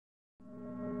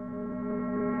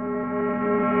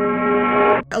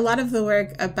lot of the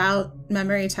work about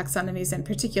memory taxonomies in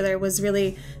particular was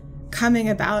really coming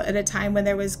about at a time when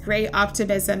there was great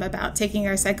optimism about taking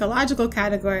our psychological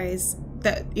categories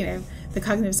that, the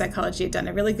cognitive psychology had done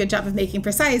a really good job of making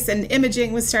precise, and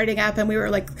imaging was starting up, and we were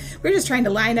just trying to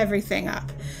line everything up.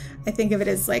 I think of it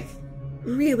as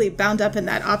really bound up in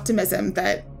that optimism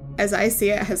that, as I see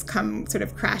it, has come sort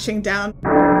of crashing down.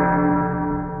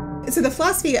 So the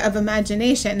philosophy of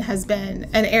imagination has been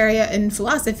an area in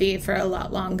philosophy for a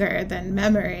lot longer than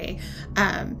memory.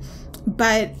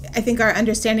 But I think our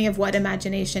understanding of what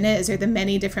imagination is, or the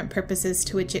many different purposes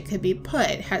to which it could be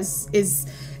put, is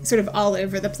sort of all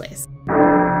over the place.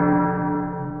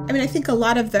 I think a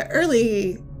lot of the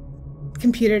early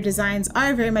computer designs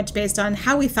are very much based on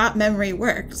how we thought memory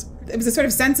worked. It was a sort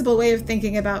of sensible way of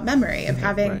thinking about memory, of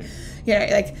having,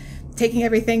 taking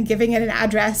everything, giving it an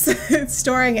address,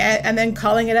 storing it, and then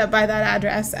calling it up by that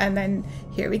address, and then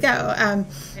here we go. And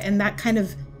that kind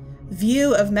of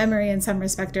view of memory in some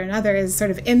respect or another is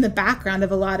sort of in the background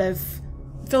of a lot of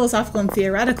philosophical and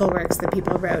theoretical works that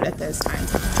people wrote at those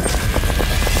times.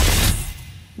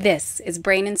 This is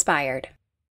Brain Inspired.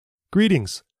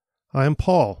 Greetings. I am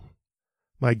Paul.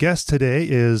 My guest today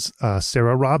is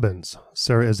Sarah Robbins.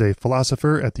 Sarah is a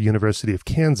philosopher at the University of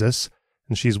Kansas,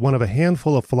 and she's one of a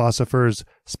handful of philosophers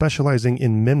specializing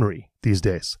in memory these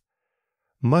days.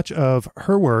 Much of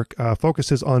her work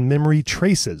focuses on memory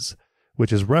traces,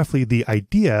 which is roughly the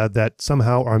idea that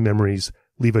somehow our memories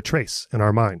leave a trace in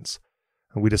our minds.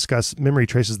 And we discuss memory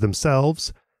traces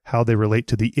themselves, how they relate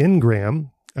to the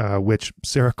Engram, which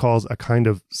Sarah calls a kind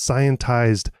of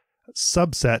scientized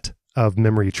subset of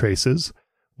memory traces,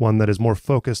 one that is more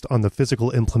focused on the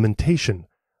physical implementation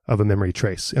of a memory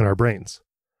trace in our brains.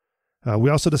 We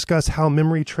also discuss how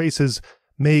memory traces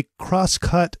may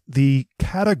cross-cut the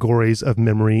categories of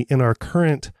memory in our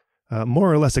current,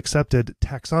 more or less accepted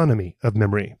taxonomy of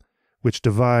memory, which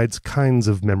divides kinds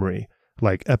of memory,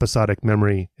 like episodic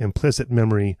memory, implicit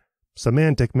memory,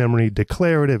 semantic memory,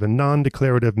 declarative and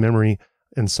non-declarative memory,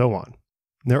 and so on.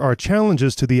 There are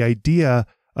challenges to the idea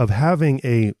of having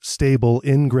a stable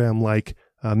Engram-like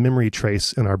memory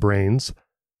trace in our brains.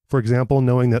 For example,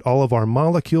 knowing that all of our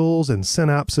molecules and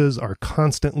synapses are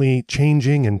constantly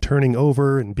changing and turning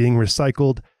over and being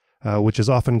recycled, which is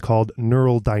often called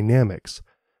neural dynamics.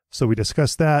 So we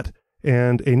discuss that,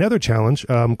 and another challenge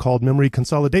called memory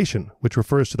consolidation, which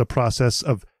refers to the process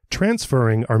of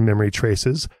transferring our memory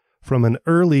traces from an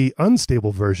early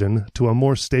unstable version to a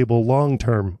more stable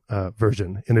long-term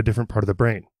version in a different part of the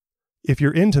brain. If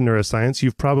you're into neuroscience,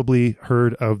 you've probably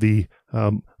heard of the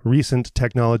recent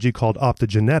technology called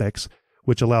optogenetics,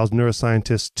 which allows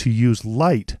neuroscientists to use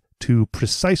light to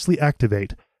precisely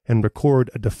activate and record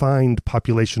a defined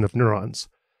population of neurons.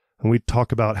 And we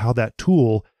talk about how that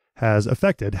tool has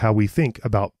affected how we think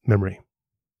about memory.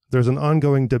 There's an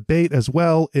ongoing debate as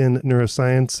well in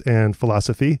neuroscience and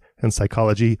philosophy and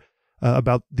psychology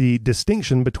about the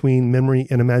distinction between memory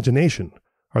and imagination.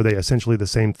 Are they essentially the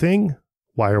same thing?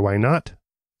 Why or why not?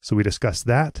 So we discuss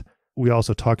that. We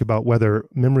also talk about whether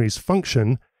memory's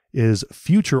function is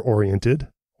future-oriented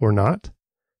or not,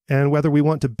 and whether we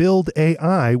want to build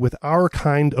AI with our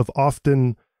kind of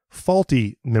often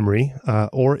faulty memory,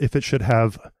 or if it should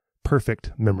have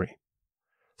perfect memory.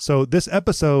 So this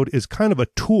episode is kind of a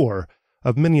tour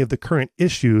of many of the current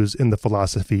issues in the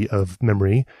philosophy of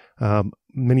memory,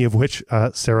 many of which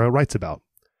Sarah writes about.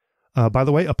 By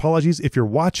the way, apologies if you're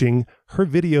watching. Her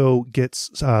video gets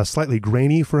slightly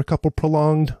grainy for a couple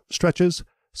prolonged stretches,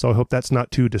 so I hope that's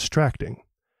not too distracting.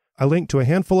 I link to a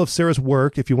handful of Sarah's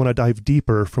work if you want to dive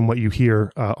deeper from what you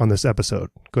hear on this episode.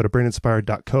 Go to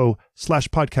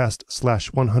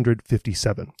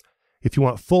braininspired.co/podcast/157. If you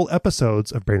want full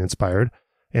episodes of Brain Inspired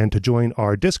and to join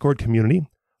our Discord community,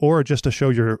 or just to show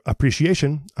your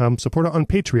appreciation, support it on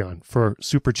Patreon for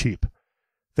super cheap.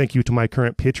 Thank you to my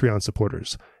current Patreon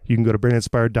supporters. You can go to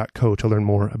braininspired.co to learn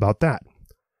more about that.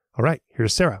 All right,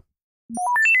 here's Sarah.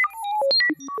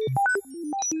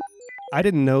 I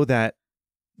didn't know that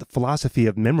the philosophy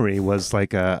of memory was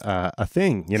like a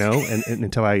thing, and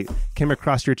until I came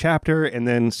across your chapter and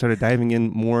then started diving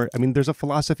in more. I mean, there's a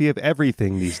philosophy of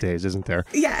everything these days, isn't there?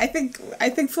 Yeah, I think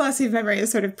philosophy of memory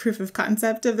is sort of proof of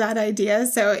concept of that idea.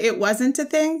 So it wasn't a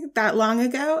thing that long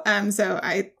ago. So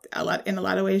I, in a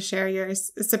lot of ways, share your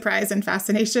surprise and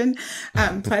fascination,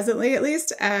 pleasantly at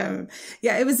least.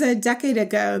 It was a decade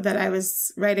ago that I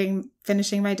was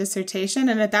finishing my dissertation.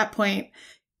 And at that point,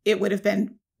 it would have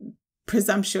been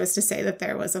presumptuous to say that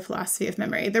there was a philosophy of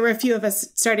memory. There were a few of us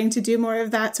starting to do more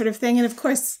of that sort of thing. And of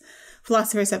course,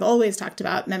 philosophers have always talked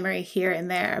about memory here and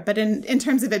there. But in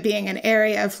terms of it being an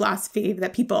area of philosophy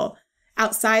that people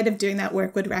outside of doing that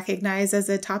work would recognize as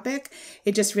a topic.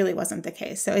 It just really wasn't the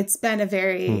case. So it's been a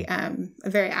very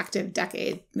active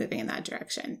decade moving in that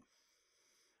direction.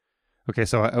 Okay,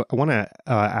 so I want to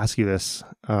ask you this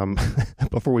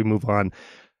before we move on.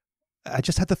 I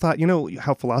just had the thought,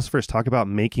 how philosophers talk about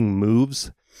making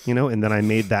moves, and then I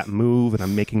made that move and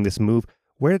I'm making this move.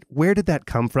 Where did that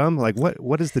come from? Like,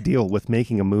 what is the deal with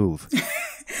making a move?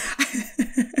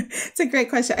 It's a great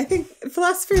question. I think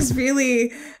philosophers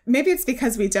really, maybe it's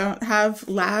because we don't have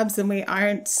labs and we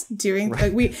aren't doing,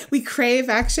 right. we crave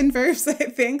action verbs, I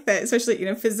think, that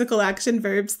especially, physical action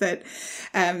verbs that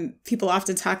people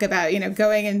often talk about,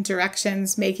 going in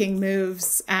directions, making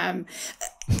moves. And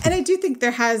I do think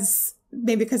there has,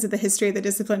 maybe because of the history of the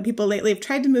discipline, people lately have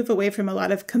tried to move away from a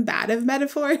lot of combative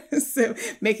metaphors. So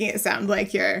making it sound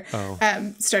like you're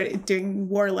started doing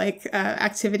warlike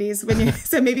activities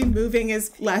so maybe moving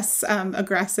is less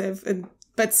aggressive,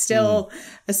 but still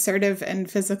assertive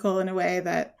and physical in a way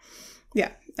that,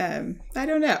 I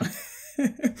don't know.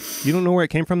 You don't know where it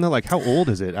came from though? Like, how old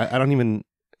is it? I don't even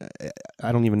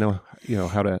know,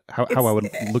 how I would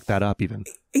look that up even.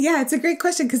 Yeah, it's a great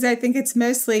question because I think it's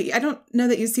mostly, I don't know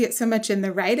that you see it so much in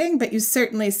the writing, but you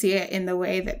certainly see it in the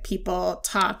way that people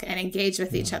talk and engage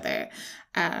with each other.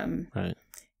 Right.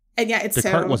 And yeah, it's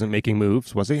Descartes wasn't making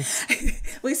moves, was he?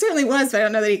 Well, he certainly was, but I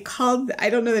don't know that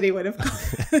he would have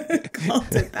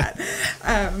called it that.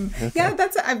 Okay. Yeah,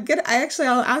 I'm good.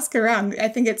 I'll ask around. I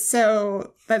think that's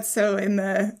so in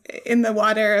the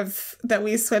water that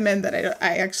we swim in that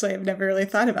I actually have never really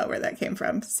thought about where that came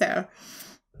from. So.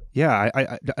 Yeah,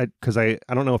 because I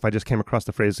don't know if I just came across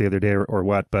the phrase the other day or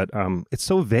what, but it's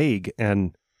so vague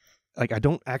and like I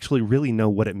don't actually really know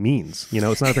what it means.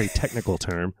 It's not a very technical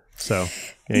term. So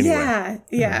anyway.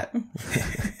 Yeah.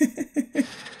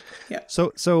 Yeah.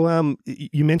 So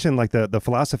you mentioned like the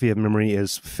philosophy of memory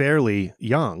is fairly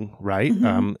young, right?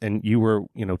 Mm-hmm. And you were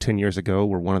 10 years ago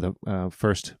were one of the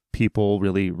first people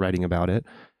really writing about it.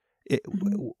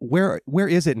 Where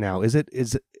is it now? Is it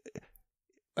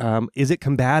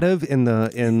combative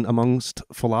in amongst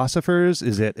philosophers?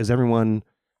 Is everyone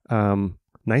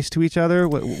nice to each other?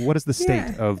 What is the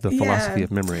state of the philosophy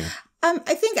of memory?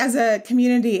 I think as a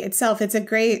community itself, it's a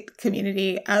great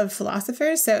community of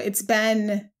philosophers. So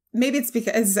maybe it's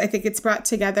because I think it's brought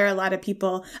together a lot of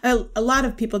people. A lot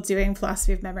of people doing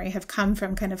philosophy of memory have come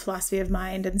from kind of philosophy of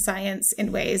mind and science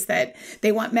in ways that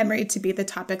they want memory to be the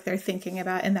topic they're thinking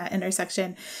about in that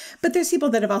intersection. But there's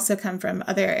people that have also come from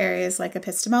other areas like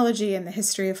epistemology and the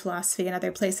history of philosophy and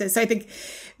other places. So I think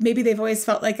maybe they've always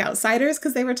felt like outsiders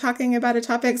because they were talking about a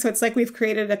topic. So it's like we've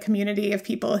created a community of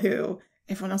people who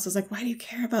everyone else was like, why do you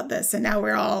care about this? And now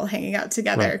we're all hanging out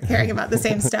together, caring about the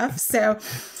same stuff. So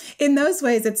in those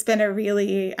ways, it's been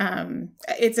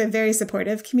it's a very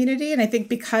supportive community. And I think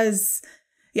because,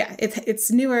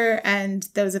 it's newer and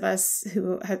those of us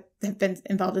who have been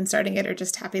involved in starting it are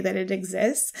just happy that it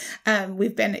exists.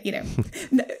 We've been,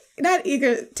 not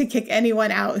eager to kick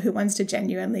anyone out who wants to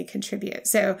genuinely contribute.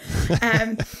 So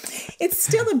it's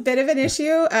still a bit of an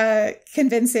issue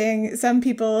convincing some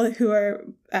people who are,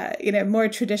 more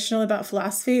traditional about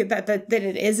philosophy that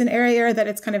it is an area or that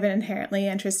it's kind of an inherently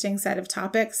interesting set of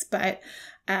topics. But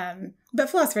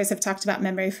philosophers have talked about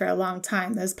memory for a long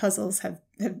time. Those puzzles have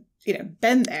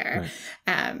been there.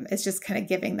 Right. It's just kind of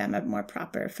giving them a more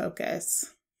proper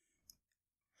focus.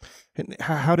 And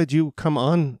how did you come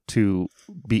on to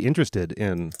be interested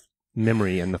in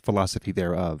memory and the philosophy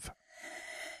thereof?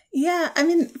 Yeah,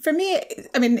 for me,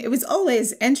 it was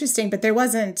always interesting, but there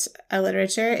wasn't a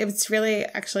literature. It was really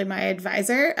actually my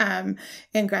advisor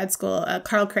in grad school,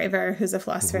 Carl Craver, who's a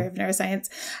philosopher of neuroscience.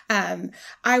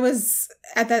 I was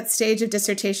at that stage of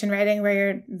dissertation writing where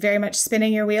you're very much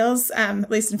spinning your wheels, at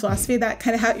least in philosophy, that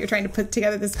kind of how you're trying to put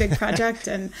together this big project.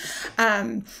 And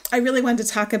I really wanted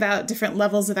to talk about different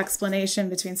levels of explanation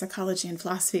between psychology and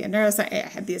philosophy and neuroscience. I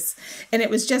had these, and it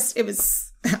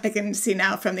was I can see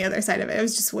now from the other side of it, it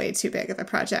was just way too big of a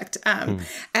project. And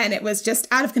it was just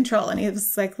out of control. And he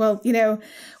was like, well,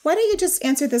 why don't you just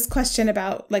answer this question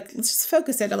about, let's just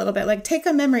focus it a little bit. Like, take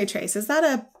a memory trace. Is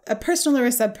that a personal or a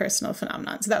subpersonal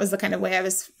phenomenon? So that was the kind of way I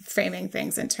was framing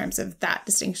things in terms of that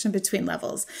distinction between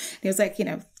levels. And he was like,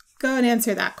 go and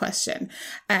answer that question.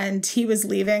 And he was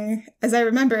leaving, as I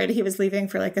remember it, he was leaving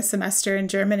for like a semester in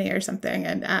Germany or something.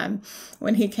 And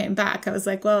when he came back, I was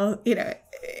like, well,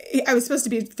 I was supposed to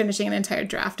be finishing an entire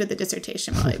draft of the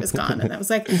dissertation while he was gone. And I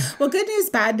was like, well, good news,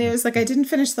 bad news. Like, I didn't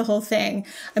finish the whole thing.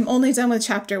 I'm only done with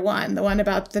chapter 1, the one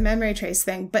about the memory trace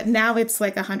thing, but now it's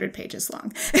like 100 pages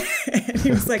long. And he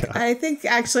was like, I think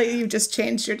actually you just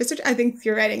changed your dissertation. I think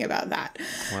you're writing about that.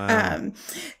 Wow.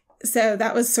 So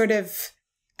that was sort of,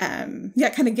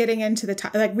 kind of getting into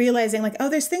like realizing like, oh,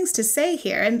 there's things to say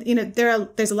here. And,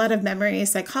 there's a lot of memory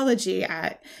psychology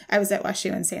I was at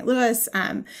WashU in St. Louis.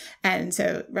 And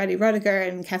so Roddy Roediger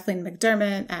and Kathleen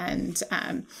McDermott and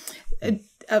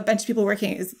a bunch of people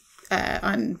working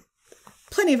on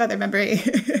plenty of other memory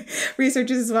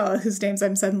researchers as well, whose names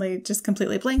I'm suddenly just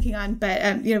completely blanking on. But,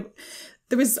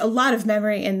 there was a lot of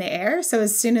memory in the air. So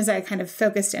as soon as I kind of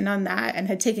focused in on that and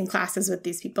had taken classes with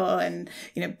these people and,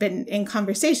 been in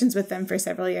conversations with them for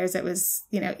several years, it was,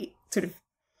 sort of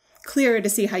clearer to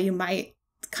see how you might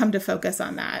come to focus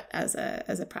on that as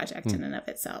a project in and of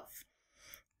itself.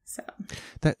 So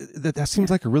that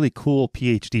seems like a really cool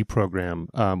PhD program.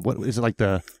 What is it like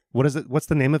what's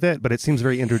the name of it? But it seems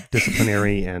very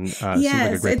interdisciplinary and seems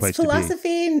like a great place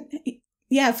philosophy. To be.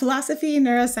 Yeah, philosophy,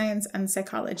 neuroscience, and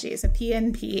psychology. So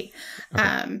PNP.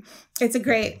 Okay. It's a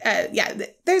great,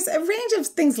 there's a range of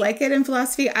things like it in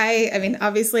philosophy. I mean,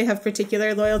 obviously have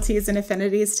particular loyalties and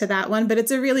affinities to that one, but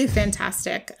it's a really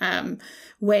fantastic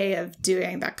way of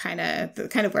doing the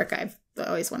kind of work I've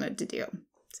always wanted to do.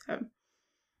 So.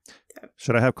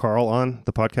 Should I have Carl on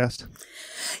the podcast?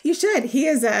 You should. He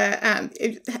is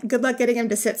good luck getting him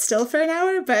to sit still for an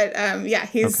hour, but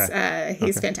he's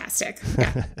fantastic.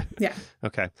 Yeah. Yeah.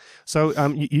 Okay. So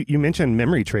you mentioned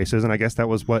memory traces, and I guess that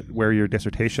was where your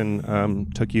dissertation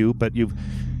took you, but you've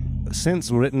since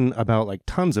written about like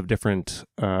tons of different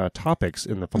topics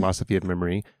in the philosophy of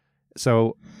memory.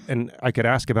 So, and I could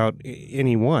ask about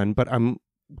any one, but I'm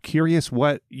curious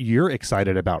what you're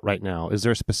excited about right now. Is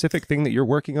there a specific thing that you're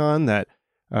working on that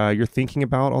you're thinking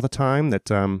about all the time that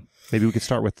maybe we could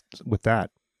start with that?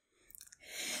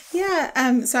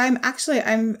 Yeah. So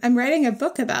I'm writing a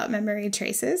book about memory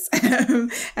traces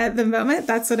at the moment.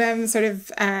 That's what I'm sort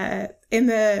of in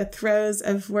the throes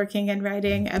of working and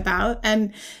writing about.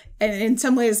 And in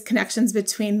some ways, connections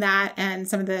between that and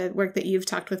some of the work that you've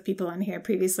talked with people on here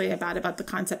previously about the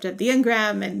concept of the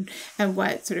Engram and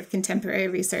what sort of contemporary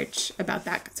research about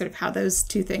that, sort of how those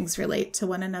two things relate to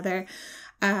one another.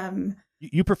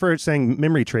 You prefer saying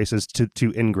memory traces to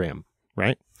Engram,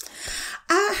 right?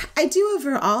 I do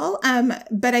overall,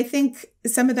 but I think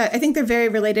some of that, I think they're very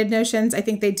related notions. I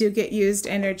think they do get used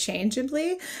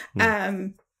interchangeably.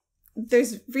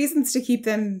 There's reasons to keep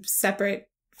them separate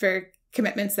for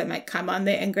commitments that might come on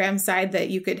the Engram side, that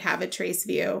you could have a trace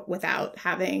view without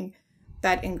having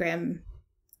that Engram,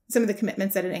 some of the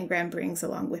commitments that an Engram brings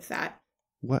along with that.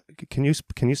 What can you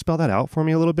spell that out for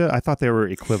me a little bit? I thought they were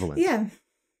equivalent.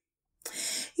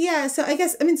 Yeah. So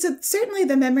so certainly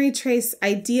the memory trace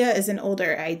idea is an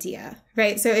older idea,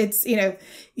 right? So it's,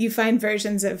 you find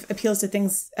versions of appeals to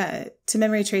things, to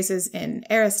memory traces in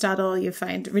Aristotle. You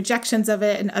find rejections of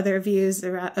it and other views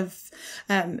of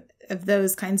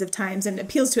those kinds of times, and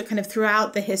appeals to it kind of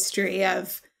throughout the history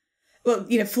of,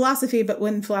 philosophy, but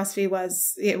when philosophy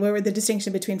was, where the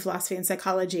distinction between philosophy and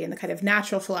psychology and the kind of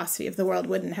natural philosophy of the world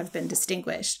wouldn't have been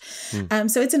distinguished.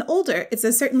 So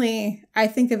it's certainly, I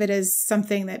think of it as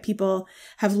something that people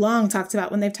have long talked about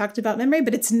when they've talked about memory,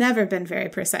 but it's never been very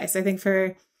precise. I think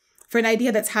for an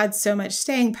idea that's had so much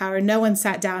staying power, no one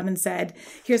sat down and said,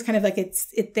 here's kind of like it's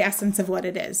the essence of what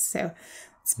it is. So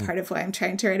it's part of why I'm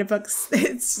trying to write a book.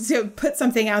 It's to put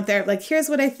something out there, like, here's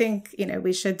what I think,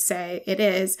 we should say it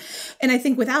is. And I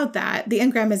think without that, the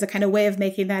Engram is a kind of way of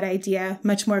making that idea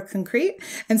much more concrete.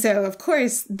 And so, of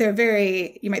course,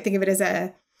 you might think of it as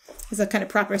a kind of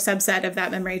proper subset of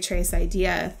that memory trace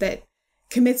idea that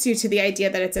commits you to the idea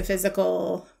that it's a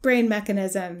physical brain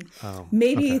mechanism.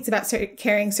 Maybe it's about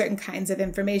carrying certain kinds of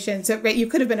information. So, right, you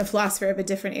could have been a philosopher of a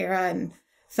different era and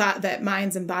thought that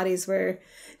minds and bodies were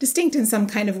distinct in some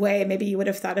kind of way. Maybe you would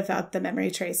have thought about the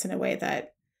memory trace in a way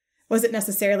that wasn't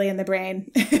necessarily in the brain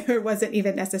or wasn't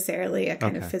even necessarily a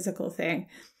kind of physical thing.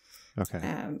 Okay.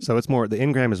 So it's more, the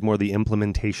Engram is more the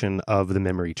implementation of the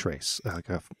memory trace, like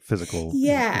a physical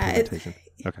implementation.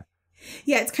 Okay.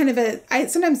 Yeah, it's kind of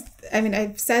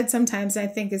I've said sometimes, and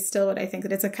I think is still what I think,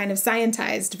 that it's a kind of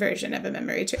scientized version of a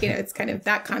memory trace. It's kind of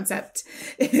that concept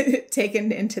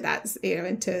taken into that,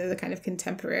 into the kind of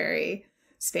contemporary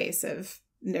space of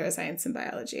neuroscience and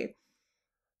biology.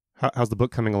 How's the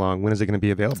book coming along? When is it going to be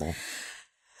available?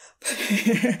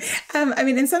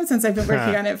 In some sense, I've been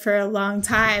working on it for a long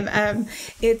time.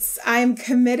 I'm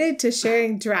committed to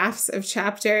sharing drafts of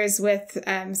chapters with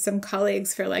some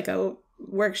colleagues for like a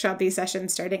workshop-y session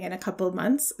starting in a couple of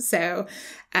months. So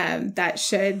that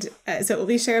should, so it will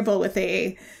be shareable with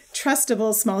a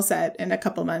trustable small set in a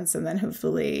couple months, and then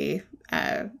hopefully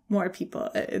more people,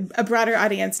 a broader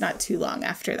audience not too long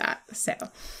after that. So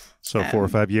So 4 or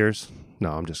 5 years?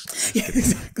 No, I'm just yeah,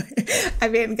 exactly. I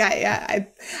mean, I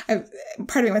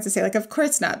part of me wants to say, like, of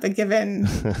course not, but given,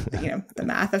 the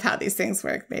math of how these things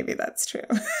work, maybe that's true.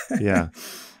 Yeah.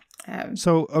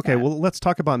 Well, let's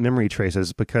talk about memory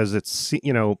traces, because it's,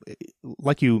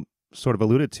 like you sort of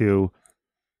alluded to,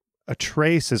 a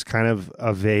trace is kind of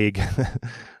a vague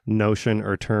notion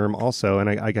or term also. And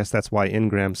I guess that's why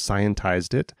Engram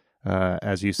scientized it,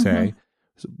 as you say. Mm-hmm.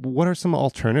 So what are some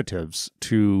alternatives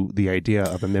to the idea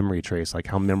of a memory trace, like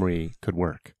how memory could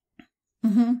work?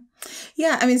 Mm-hmm.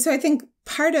 Yeah, I mean, so I think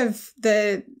part of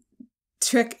the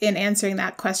trick in answering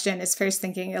that question is first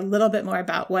thinking a little bit more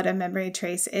about what a memory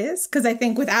trace is. Because I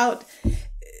think without...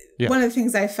 Yeah. One of the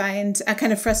things I find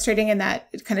kind of frustrating in that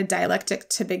kind of dialectic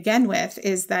to begin with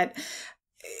is that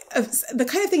the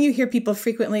kind of thing you hear people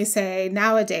frequently say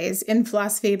nowadays in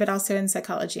philosophy, but also in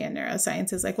psychology and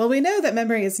neuroscience is like, well, we know that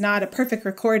memory is not a perfect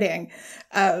recording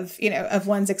of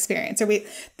one's experience. Or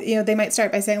they might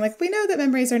start by saying, like, we know that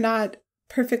memories are not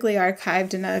perfectly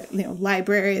archived in a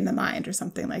library in the mind or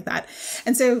something like that.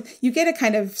 And so you get a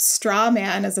kind of straw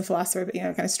man as a philosopher,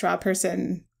 kind of straw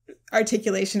person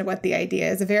articulation of what the idea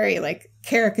is, a very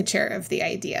caricature of the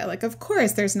idea. Like, of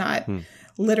course, there's not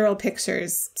literal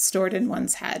pictures stored in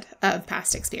one's head of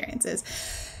past experiences.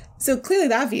 So clearly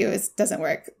that view doesn't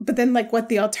work. But then what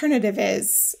the alternative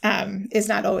is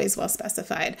not always well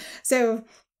specified. So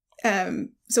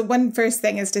one first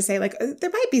thing is to say, there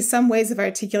might be some ways of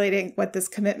articulating what this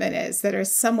commitment is that are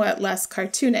somewhat less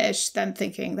cartoonish than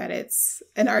thinking that it's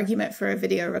an argument for a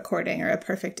video recording or a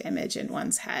perfect image in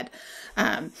one's head.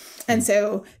 And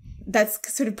so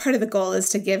that's sort of part of the goal, is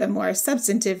to give a more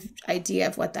substantive idea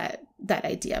of what that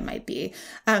idea might be.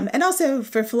 And also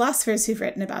for philosophers who've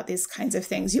written about these kinds of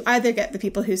things, you either get the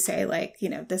people who say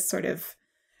this sort of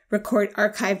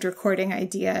archived recording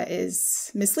idea is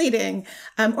misleading.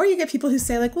 Or you get people who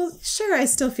say well, sure, I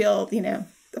still feel,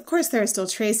 of course there are still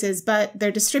traces, but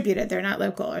they're distributed. They're not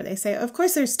local. Or they say, of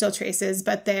course there's still traces,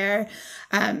 but they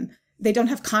don't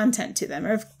have content to them.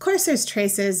 Or of course there's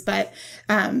traces, but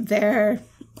they're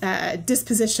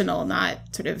dispositional,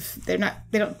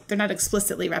 they're not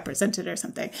explicitly represented or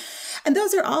something. And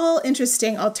those are all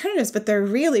interesting alternatives, but they're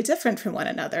really different from one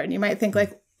another. And you might think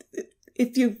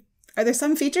are there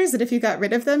some features that if you got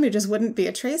rid of them, it just wouldn't be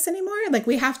a trace anymore? I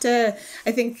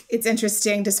think it's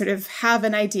interesting to sort of have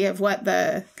an idea of what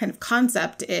the kind of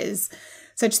concept is,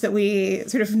 such that we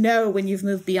sort of know when you've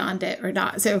moved beyond it or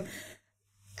not. So,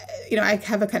 I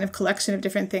have a kind of collection of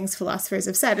different things philosophers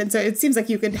have said. And so it seems like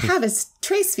you could have a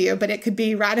trace view, but it could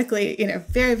be radically,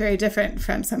 very, very different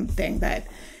from something that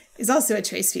is also a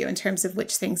trace view in terms of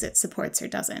which things it supports or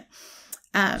doesn't.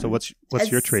 So what's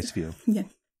your trace view? Yeah.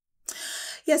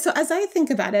 Yeah, so as I think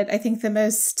about it, I think the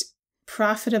most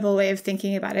profitable way of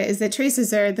thinking about it is that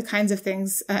traces are the kinds of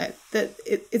things that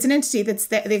it's an entity that's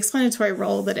the explanatory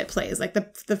role that it plays,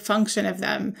 the function of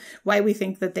them, why we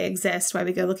think that they exist, why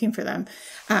we go looking for them,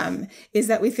 is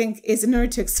that we think is in order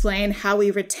to explain how we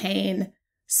retain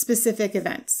specific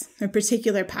events or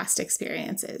particular past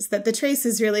experiences, that the trace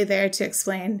is really there to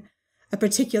explain a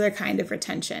particular kind of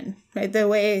retention, right? The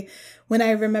way when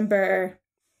I remember,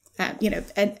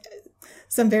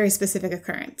 some very specific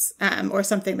occurrence, or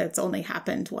something that's only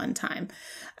happened one time.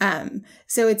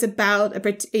 So it's about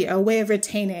a way of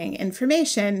retaining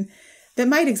information that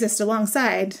might exist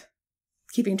alongside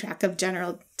keeping track of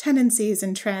general tendencies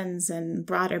and trends and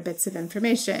broader bits of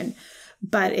information.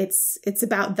 But it's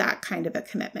about that kind of a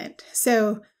commitment.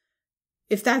 So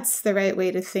if that's the right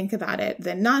way to think about it,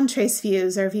 then non-trace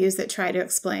views are views that try to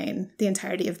explain the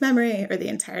entirety of memory or the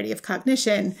entirety of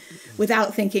cognition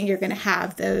without thinking you're going to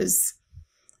have those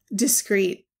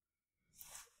discrete,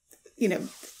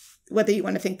 whether you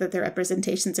want to think that they're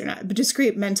representations or not, but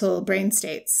discrete mental brain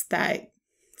states that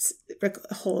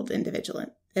hold individual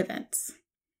events.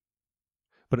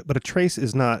 But a trace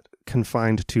is not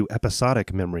confined to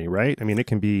episodic memory, right? I mean, it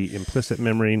can be implicit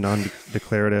memory,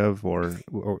 non-declarative, or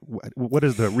what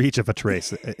is the reach of a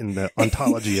trace in the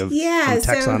ontology of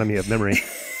taxonomy of memory?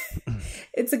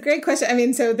 It's a great question. I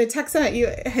mean, so the taxonomy you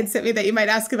had sent me that you might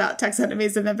ask about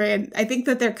taxonomies of memory, and I think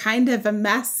that they're kind of a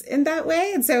mess in that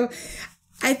way. And so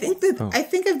I think that I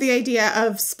think of the idea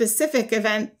of specific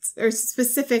events or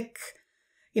specific,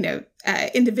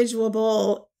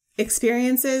 individuable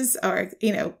experiences or,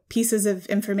 pieces of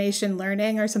information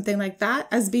learning or something like that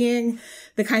as being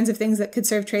the kinds of things that could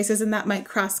serve traces, and that might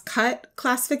cross-cut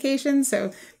classification.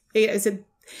 So,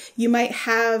 you might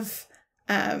have,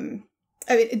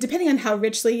 depending on how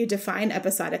richly you define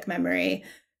episodic memory,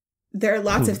 there are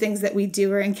lots of things that we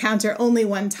do or encounter only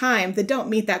one time that don't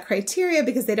meet that criteria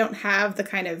because they don't have the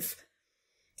kind of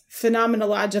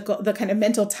phenomenological, the kind of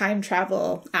mental time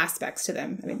travel aspects to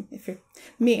them. I mean, if you're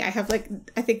me, I have like,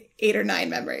 I think 8 or 9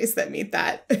 memories that meet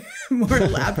that more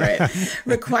elaborate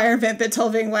requirement that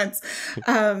Tulving wants.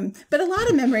 But a lot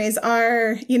of memories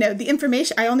are, the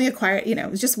information I only acquired,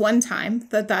 it was just one time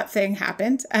that thing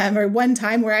happened, or one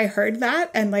time where I heard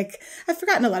that. And like, I've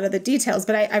forgotten a lot of the details,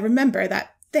 but I remember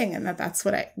that thing and that's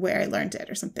where I learned it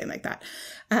or something like that.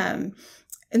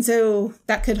 And so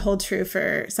that could hold true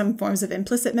for some forms of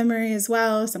implicit memory as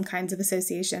well, some kinds of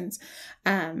associations.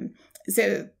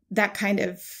 So that kind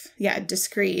of,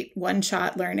 discrete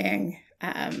one-shot learning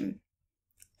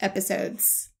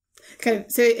episodes. So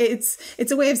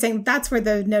it's a way of saying that's where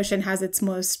the notion has its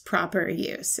most proper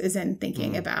use, is in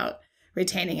thinking about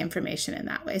retaining information in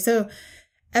that way. So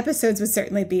episodes would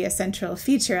certainly be a central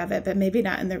feature of it, but maybe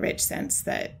not in the rich sense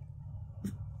that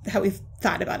how we've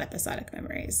thought about episodic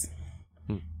memories.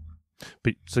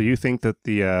 But so you think that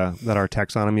that our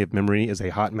taxonomy of memory is a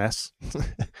hot mess?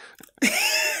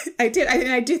 I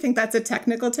do think that's a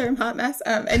technical term, hot mess.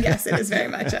 And yes, it is very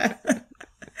much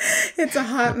it's a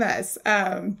hot mess.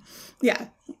 I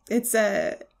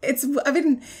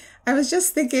was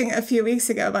just thinking a few weeks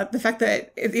ago about the fact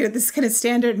that, this kind of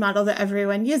standard model that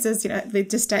everyone uses,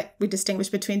 we distinguish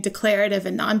between declarative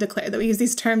and non-declarative, that we use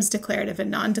these terms declarative and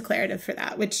non-declarative for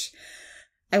that, which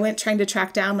I went trying to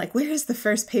track down, like, where is the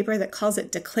first paper that calls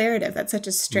it declarative? That's such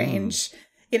a strange,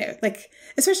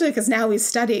 especially because now we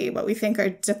study what we think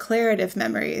are declarative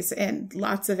memories in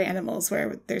lots of animals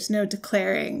where there's no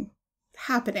declaring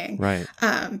happening. Right.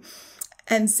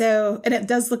 And it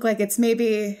does look like it's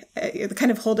maybe the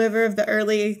kind of holdover of the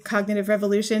early cognitive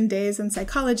revolution days in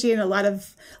psychology, and a lot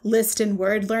of list and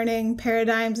word learning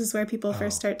paradigms is where people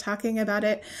first start talking about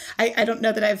it. I don't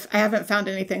know that I haven't found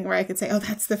anything where I could say, oh,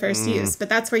 that's the first use, but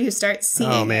that's where you start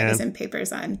seeing it in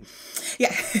papers on.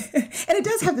 Yeah. And it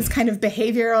does have this kind of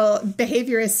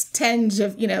behaviorist tinge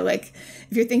of, like,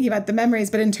 if you're thinking about the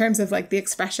memories, but in terms of like the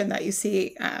expression that you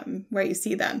see, where you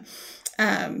see them.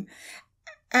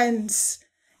 And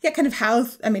kind of how,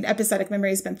 episodic memory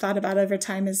has been thought about over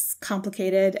time is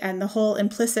complicated. And the whole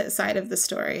implicit side of the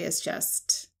story is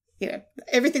just,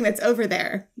 everything that's over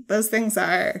there. Those things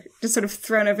are just sort of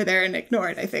thrown over there and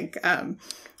ignored, I think,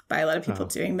 by a lot of people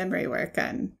doing memory work.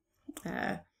 And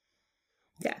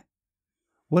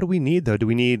What do we need, though? Do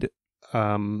we need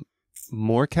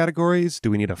more categories?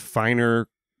 Do we need a finer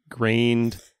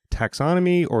grained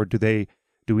taxonomy? Or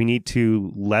do we need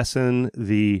to lessen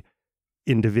the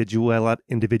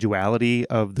individuality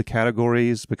of the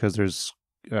categories because there's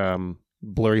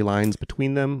blurry lines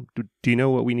between them? Do you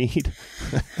know what we need?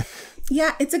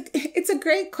 Yeah, it's a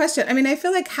great question. I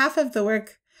feel like half of the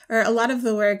work, or a lot of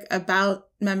the work about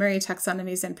memory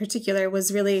taxonomies in particular,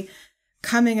 was really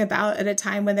coming about at a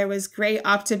time when there was great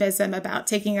optimism about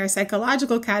taking our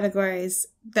psychological categories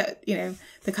that,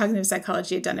 the cognitive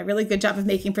psychology had done a really good job of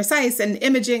making precise, and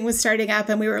imaging was starting up,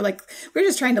 and we're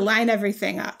just trying to line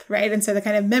everything up, right? And so the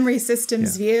kind of memory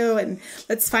systems view, and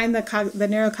let's find the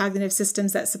neurocognitive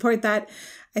systems that support that.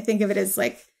 I think of it as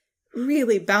like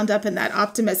really bound up in that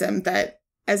optimism that,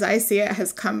 as I see it,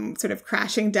 has come sort of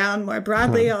crashing down more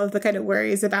broadly. All of the kind of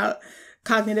worries about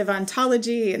cognitive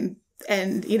ontology and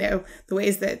the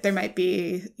ways that there might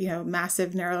be,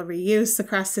 massive neural reuse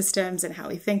across systems and how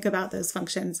we think about those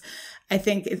functions. I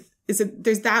think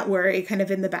there's that worry kind of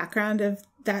in the background of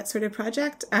that sort of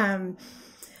project.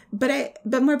 But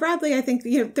more broadly, I think,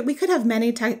 that we could have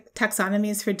many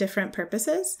taxonomies for different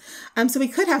purposes. So we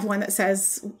could have one that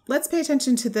says, let's pay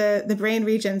attention to the brain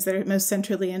regions that are most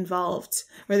centrally involved,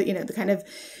 or the kind of,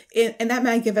 and that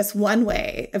might give us one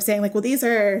way of saying, like, well, these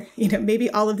are, maybe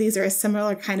all of these are a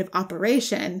similar kind of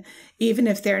operation, even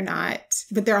if they're not,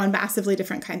 but they're on massively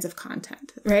different kinds of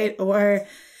content, right? Or,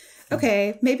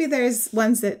 okay, maybe there's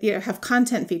ones that, have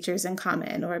content features in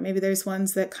common, or maybe there's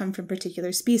ones that come from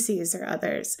particular species or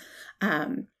others.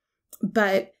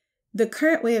 But the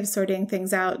current way of sorting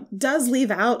things out does leave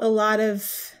out a lot of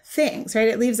things, right?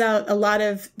 It leaves out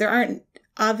there aren't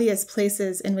obvious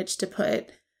places in which to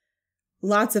put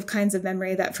lots of kinds of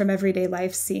memory that from everyday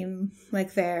life seem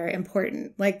like they're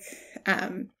important. Like,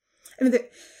 and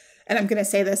I'm going to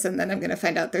say this, and then I'm going to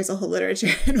find out there's a whole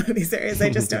literature in one of these areas I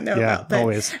just don't know about. But,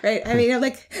 always. Right.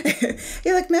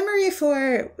 Like memory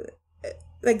for,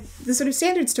 like, the sort of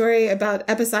standard story about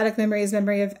episodic memory is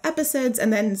memory of episodes,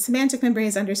 and then semantic memory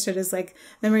is understood as like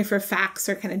memory for facts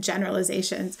or kind of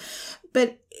generalizations.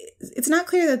 But it's not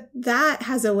clear that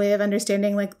has a way of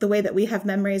understanding, like, the way that we have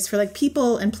memories for, like,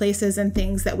 people and places and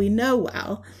things that we know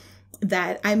well,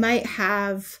 that I might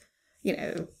have,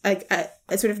 like a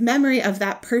sort of memory of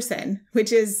that person,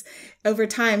 which is over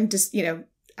time just,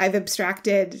 I've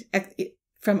abstracted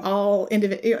from all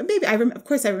individual. Maybe of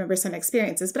course I remember some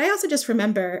experiences, but I also just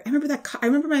remember. I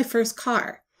remember my first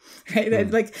car, right?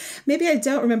 Like maybe I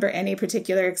don't remember any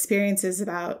particular experiences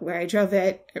about where I drove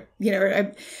it.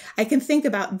 Or, I can think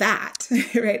about that,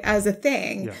 right, as a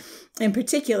thing in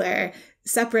particular,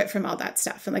 separate from all that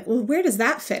stuff. And like, well, where does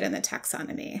that fit in the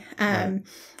taxonomy? And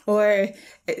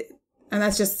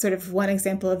that's just sort of one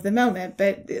example of the moment.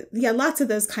 But yeah, lots of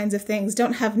those kinds of things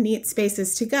don't have neat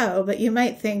spaces to go. But you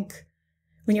might think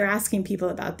when you're asking people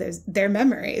about their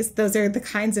memories, those are the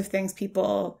kinds of things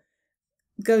people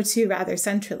go to rather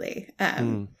centrally.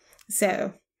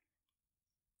 So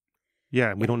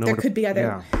yeah, we don't know. There could be other.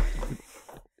 Yeah.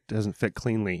 It doesn't fit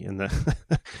cleanly in the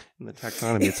in the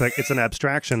taxonomy. It's like it's an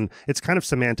abstraction. It's kind of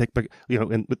semantic, but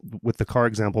with the car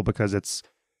example, because it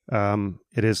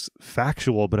is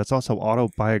factual, but it's also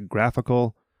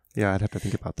autobiographical. Yeah, I'd have to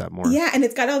think about that more. Yeah, and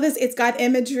it's got all this. It's got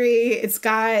imagery. It's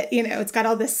got it's got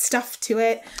all this stuff to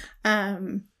it.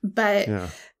 But yeah.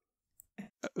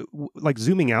 Like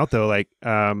zooming out though, like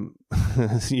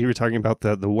you were talking about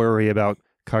the worry about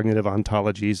cognitive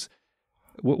ontologies.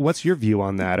 What's your view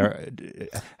on that? Or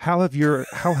how have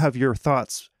your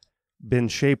thoughts been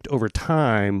shaped over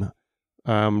time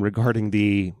regarding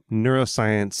the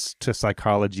neuroscience to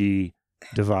psychology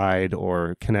divide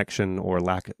or connection or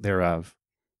lack thereof?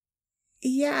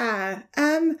 Yeah.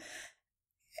 I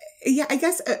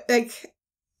guess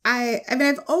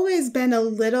I've always been a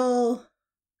little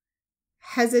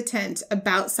hesitant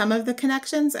about some of the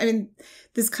connections. I mean,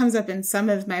 this comes up in some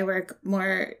of my work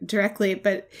more directly,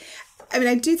 but I mean,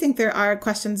 I do think there are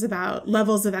questions about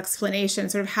levels of explanation,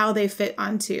 sort of how they fit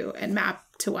onto and map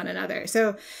to one another.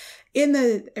 So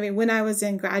when I was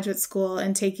in graduate school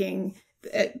and taking,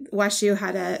 WashU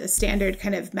had a standard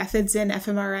kind of methods in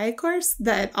fMRI course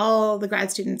that all the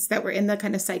grad students that were in the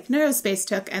kind of psych neurospace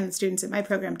took, and the students in my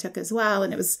program took as well.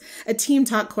 And it was a team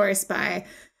taught course by,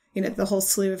 the whole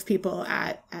slew of people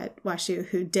at WashU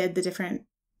who did the different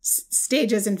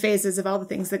stages and phases of all the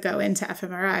things that go into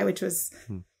fMRI, which was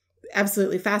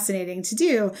absolutely fascinating to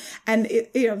do. And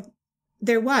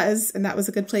there was, and that was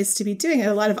a good place to be doing it,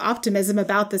 a lot of optimism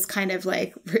about this kind of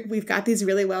like, we've got these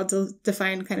really well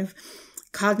defined kind of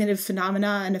cognitive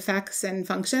phenomena and effects and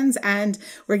functions, and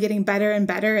we're getting better and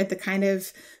better at the kind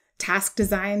of task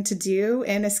design to do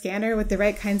in a scanner with the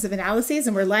right kinds of analyses,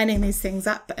 and we're lining these things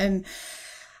up. And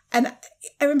I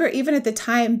remember even at the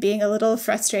time being a little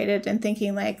frustrated and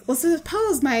thinking like, well,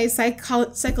 suppose my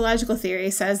psychological theory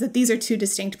says that these are two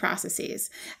distinct processes,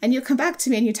 and you come back to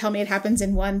me and you tell me it happens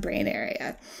in one brain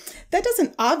area. That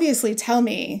doesn't obviously tell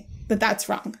me that that's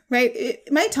wrong, right?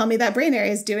 It might tell me that brain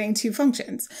area is doing two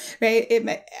functions, right? It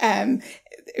might,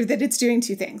 that it's doing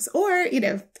two things, or,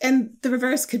 and the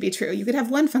reverse could be true. You could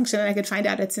have one function and I could find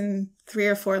out it's in 3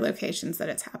 or 4 locations that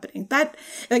it's happening. That,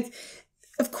 like,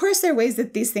 of course, there are ways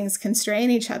that these things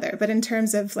constrain each other, but in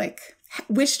terms of like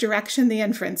which direction the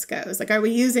inference goes, like, are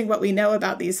we using what we know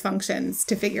about these functions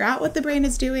to figure out what the brain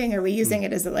is doing? Are we using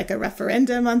it as like a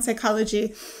referendum on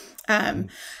psychology?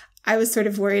 I was sort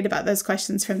of worried about those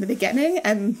questions from the beginning,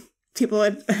 and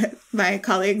my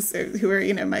colleagues who were,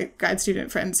 my grad student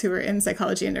friends who were in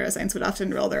psychology and neuroscience would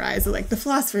often roll their eyes like, the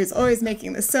philosopher is always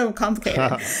making this so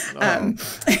complicated. But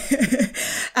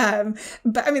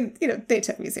I mean, they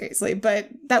took me seriously, but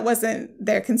that wasn't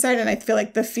their concern. And I feel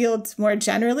like the field more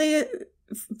generally,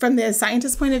 from the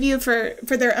scientist point of view, for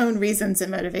their own reasons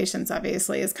and motivations,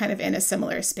 obviously, is kind of in a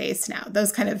similar space now.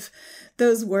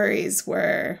 Those worries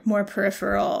were more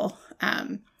peripheral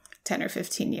 10 or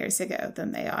 15 years ago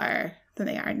than they are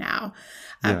now.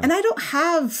 And I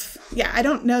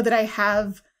don't know that I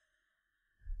have,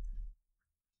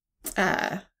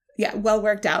 well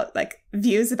worked out like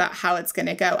views about how it's going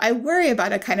to go. I worry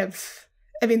about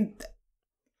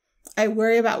I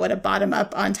worry about what a bottom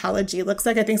up ontology looks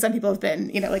like. I think some people have been,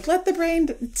 like, let the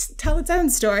brain tell its own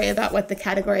story about what the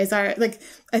categories are. Like,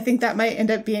 I think that might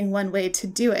end up being one way to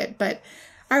do it, but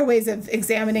our ways of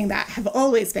examining that have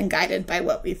always been guided by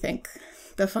what we think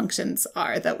the functions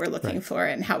are that we're looking for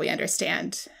and how we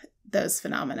understand those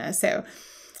phenomena. So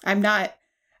I'm not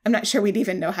sure we'd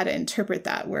even know how to interpret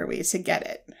that were we to get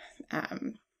it.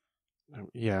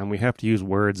 And we have to use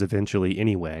words eventually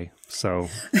anyway. So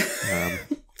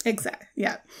exactly.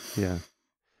 Yeah. Yeah.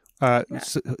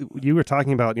 So you were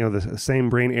talking about, the same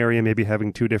brain area maybe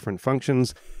having two different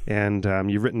functions, and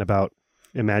you've written about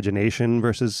imagination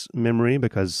versus memory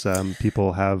because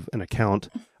people have an account.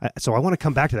 So I want to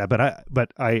come back to that,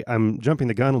 but I'm jumping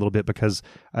the gun a little bit because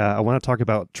I want to talk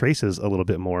about traces a little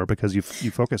bit more because you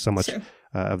focus so much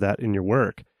of that in your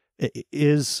work.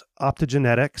 Is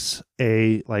optogenetics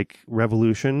a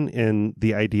revolution in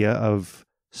the idea of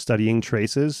studying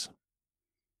traces?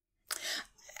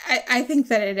 I think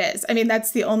that it is. I mean,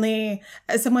 that's the only,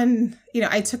 as someone,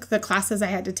 I took the classes I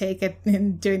had to take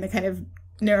in doing the kind of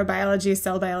neurobiology,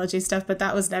 cell biology stuff, but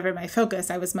that was never my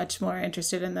focus. I was much more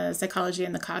interested in the psychology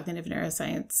and the cognitive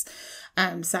neuroscience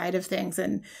side of things.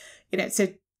 And, so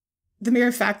the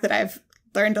mere fact that I've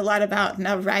learned a lot about,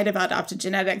 now write about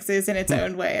optogenetics is in its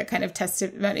own way a kind of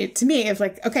testimony to me of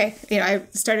like, okay, I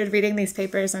started reading these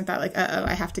papers and thought like,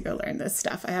 I have to go learn this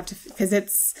stuff. I have to, because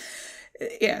it's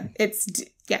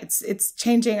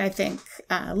changing, I think,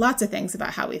 lots of things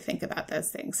about how we think about those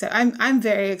things. So I'm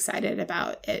very excited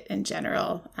about it in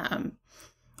general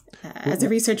as a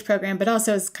research program, but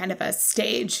also as kind of a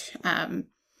stage of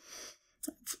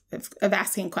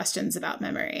asking questions about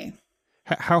memory.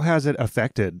 How has it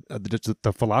affected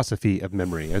the philosophy of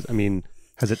memory? I mean,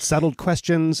 has it settled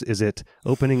questions? Is it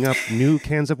opening up new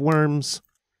cans of worms?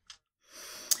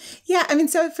 Yeah, I mean,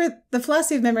 so for the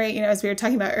philosophy of memory, as we were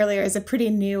talking about earlier, is a pretty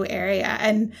new area.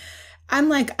 And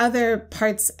unlike other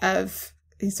parts of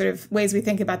these sort of ways we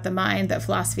think about the mind that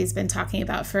philosophy has been talking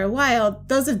about for a while,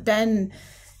 those have been,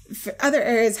 other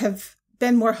areas have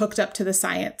been more hooked up to the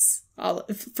science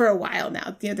for a while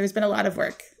now. There's been a lot of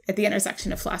work at the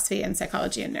intersection of philosophy and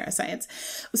psychology and neuroscience.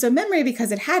 So memory,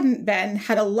 because it hadn't been,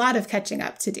 had a lot of catching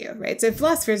up to do, right? So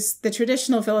philosophers, the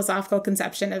traditional philosophical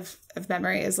conception of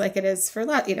memory is like it is for a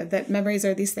lot, that memories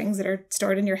are these things that are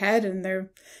stored in your head and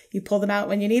you pull them out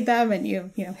when you need them and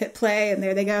you hit play and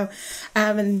there they go.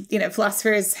 And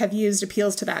philosophers have used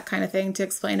appeals to that kind of thing to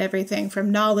explain everything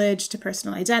from knowledge to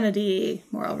personal identity,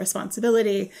 moral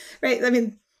responsibility, right? I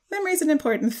mean, memory is an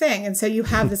important thing. And so you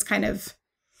have this kind of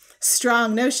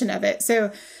strong notion of it.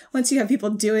 So once you have people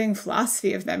doing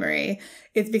philosophy of memory,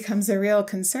 it becomes a real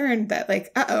concern that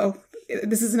like,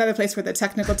 this is another place where the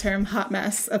technical term hot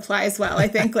mess applies well. I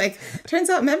think like,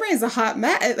 turns out memory is a hot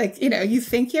mess. Like, you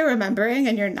think you're remembering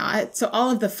and you're not. So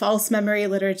all of the false memory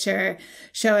literature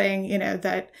showing,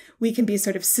 that we can be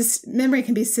sort of, memory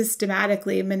can be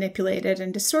systematically manipulated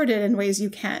and distorted in ways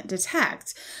you can't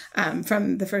detect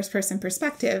from the first person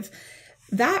perspective.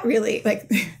 That really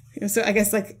so I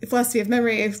guess like philosophy of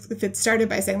memory, if it started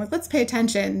by saying like, let's pay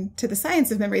attention to the science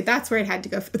of memory, that's where it had to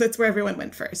go. That's where everyone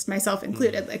went first, myself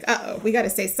included. Like, we got to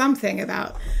say something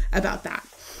about that.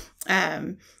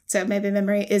 So maybe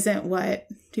memory isn't what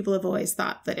people have always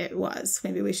thought that it was.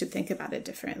 Maybe we should think about it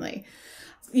differently.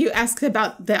 You asked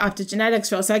about the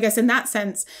optogenetics role. So I guess in that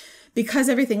sense, because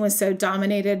everything was so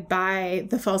dominated by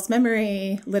the false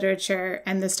memory literature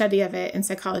and the study of it in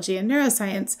psychology and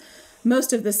neuroscience,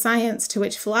 most of the science to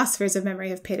which philosophers of memory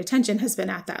have paid attention has been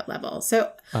at that level.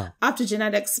 So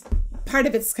optogenetics, part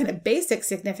of its kind of basic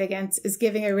significance is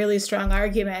giving a really strong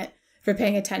argument for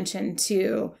paying attention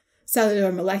to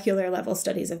cellular molecular level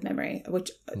studies of memory,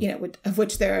 which, of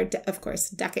which there are, of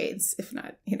course, decades, if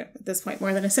not, at this point,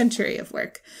 more than a century of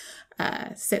work.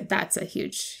 So that's a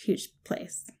huge, huge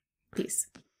piece.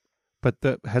 But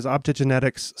has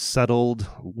optogenetics settled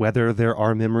whether there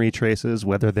are memory traces,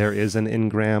 whether there is an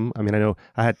engram? I mean, I know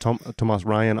I had Tomás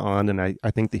Ryan on, and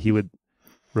I think that he would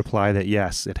reply that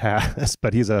yes, it has,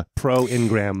 but he's a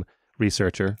pro-engram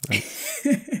researcher. Right?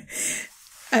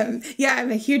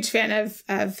 I'm a huge fan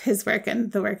of his work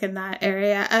and the work in that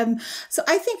area. So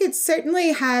I think it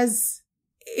certainly has,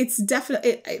 it's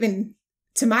definitely, I mean,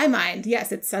 to my mind,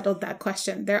 yes, it's settled that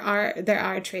question. There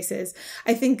are traces.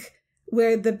 I think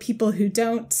where the people who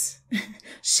don't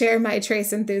share my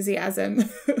trace enthusiasm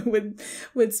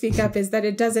would speak up is that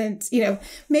it doesn't,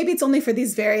 maybe it's only for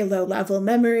these very low level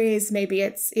memories. Maybe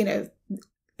it's,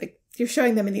 like you're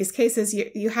showing them in these cases,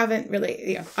 you haven't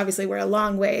really, obviously we're a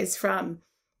long ways from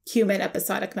human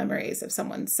episodic memories of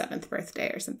someone's 7th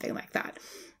birthday or something like that.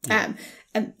 Yeah.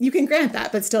 And you can grant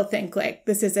that, but still think like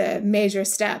this is a major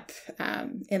step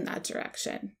in that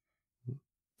direction.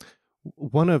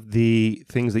 One of the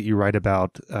things that you write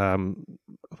about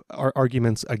are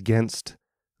arguments against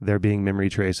there being memory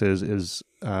traces is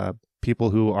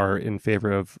people who are in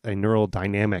favor of a neural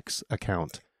dynamics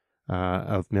account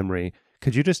of memory.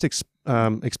 Could you just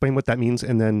explain what that means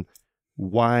and then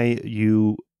why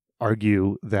you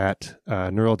argue that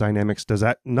neural dynamics does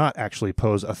that not actually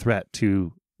pose a threat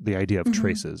to the idea of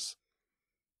traces?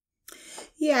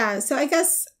 Yeah, so I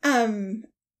guess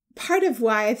part of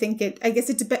why I think it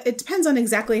depends on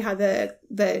exactly how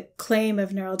the claim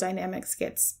of neural dynamics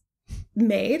gets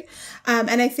made.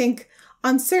 And I think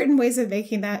on certain ways of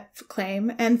making that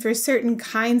claim and for certain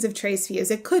kinds of trace views,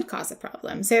 it could cause a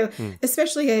problem. So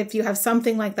especially if you have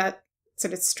something like that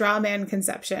sort of straw man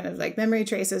conception of like memory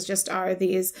traces just are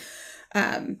these,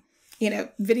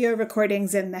 video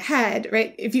recordings in the head,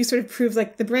 right? If you sort of prove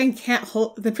like the brain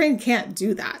can't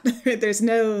do that, there's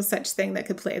no such thing that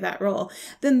could play that role,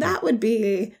 then that would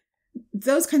be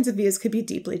those kinds of views could be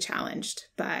deeply challenged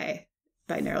by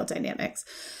neural dynamics.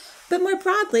 But more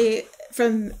broadly,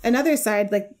 from another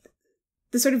side, like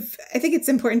I think it's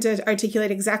important to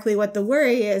articulate exactly what the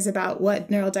worry is about what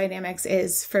neural dynamics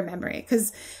is for memory,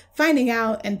 because finding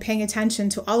out and paying attention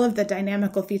to all of the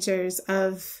dynamical features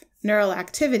of neural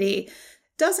activity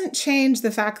doesn't change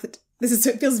the fact that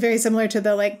it feels very similar to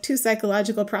the like two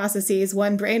psychological processes,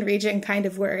 one brain region kind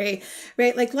of worry,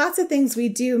 right? Like lots of things we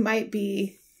do might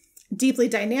be deeply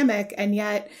dynamic, and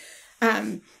yet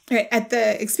right, at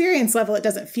the experience level, it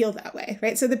doesn't feel that way,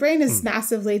 right? So the brain is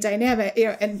massively dynamic,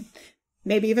 and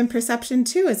maybe even perception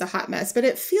too is a hot mess, but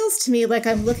it feels to me like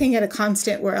I'm looking at a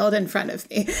constant world in front of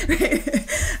me.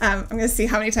 Right? I'm going to see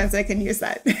how many times I can use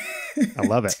that. I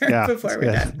love it. Yeah, before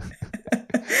we're done.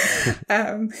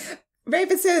 Right.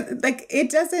 But so like, it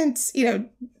doesn't,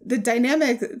 the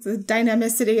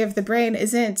dynamicity of the brain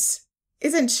isn't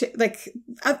like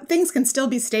things can still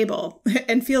be stable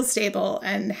and feel stable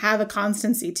and have a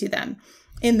constancy to them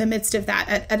in the midst of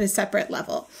that at a separate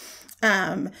level.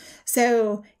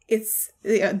 So it's,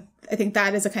 I think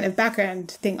that is a kind of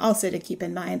background thing also to keep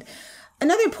in mind.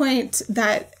 Another point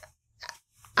that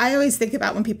I always think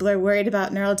about when people are worried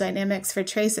about neural dynamics for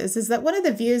traces is that one of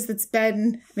the views that's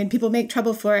been, people make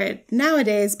trouble for it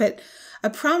nowadays, but a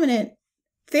prominent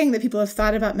thing that people have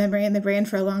thought about memory in the brain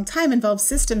for a long time involves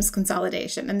systems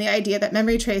consolidation, and the idea that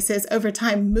memory traces over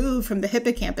time move from the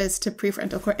hippocampus to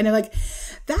prefrontal cortex. And I'm like,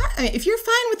 if you're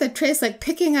fine with a trace like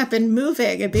picking up and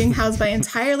moving and being housed by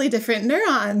entirely different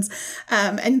neurons,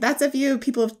 and that's a view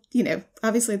people have,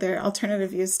 obviously there are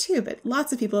alternative views too, but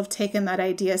lots of people have taken that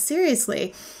idea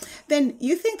seriously, then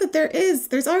you think that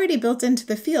there's already built into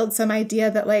the field some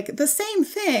idea that like the same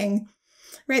thing,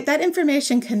 right, that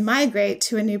information can migrate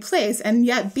to a new place and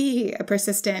yet be a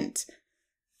persistent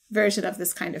version of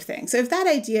this kind of thing. So if that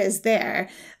idea is there,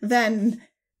 then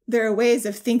there are ways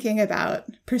of thinking about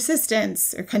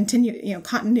persistence or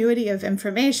continuity of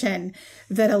information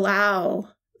that allow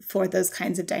for those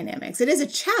kinds of dynamics. It is a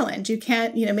challenge. You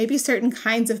can't, maybe certain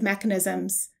kinds of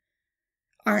mechanisms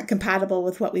aren't compatible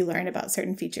with what we learn about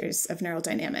certain features of neural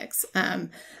dynamics.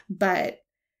 But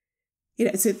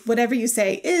so whatever you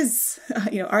say is,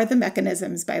 are the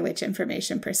mechanisms by which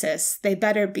information persists, they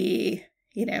better be,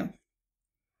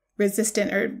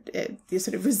 resistant or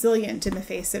sort of resilient in the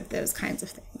face of those kinds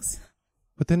of things.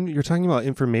 But then you're talking about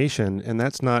information, and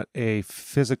that's not a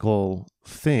physical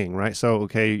thing, right? So,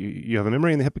 okay, you have a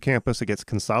memory in the hippocampus, it gets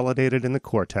consolidated in the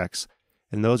cortex,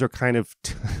 and those are kind of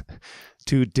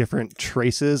two different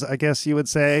traces, I guess you would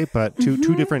say, but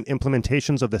two different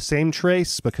implementations of the same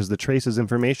trace, because the trace is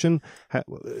information.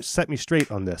 Set me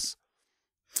straight on this.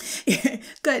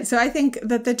 Good. So I think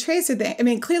that the tracer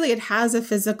thing, clearly it has a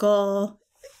physical,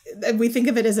 we think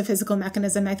of it as a physical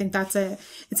mechanism. I think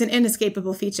it's an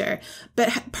inescapable feature.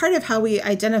 But part of how we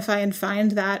identify and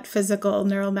find that physical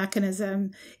neural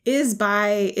mechanism is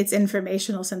by its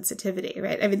informational sensitivity,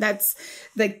 right? That's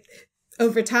like,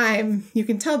 over time, you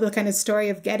can tell the kind of story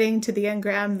of getting to the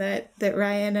engram that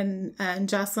Ryan and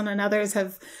Jocelyn and others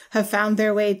have found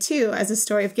their way to, as a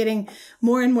story of getting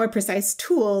more and more precise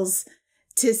tools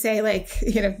to say, like,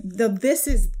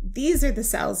 these are the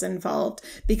cells involved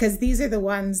because these are the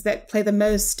ones that play the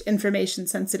most information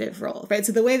sensitive role, right?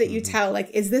 So the way that you tell, like,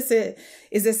 is this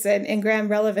an engram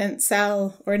relevant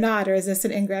cell or not, or is this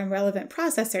an engram relevant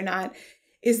process or not,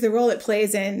 is the role it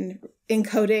plays in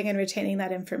encoding and retaining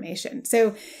that information.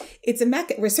 So it's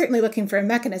we're certainly looking for a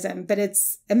mechanism, but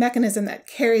it's a mechanism that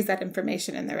carries that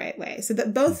information in the right way. So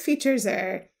that both features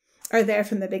are there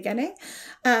from the beginning.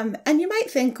 And you might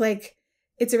think like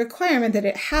it's a requirement that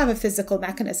it have a physical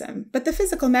mechanism, but the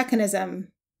physical mechanism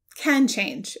can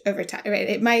change over time,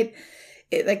 right?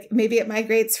 Maybe it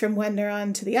migrates from one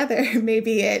neuron to the other.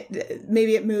 Maybe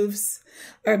it moves,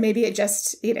 or maybe it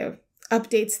just,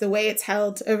 updates the way it's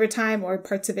held over time, or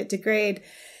parts of it degrade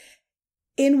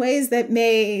in ways that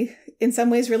may in some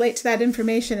ways relate to that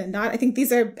information and not. I think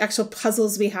these are actual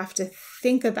puzzles we have to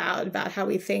think about how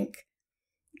we think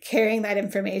carrying that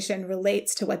information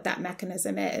relates to what that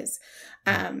mechanism is.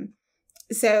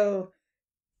 So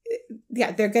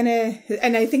yeah,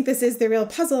 and I think this is the real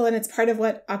puzzle, and it's part of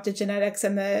what optogenetics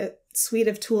and the suite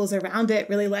of tools around it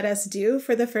really let us do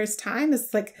for the first time.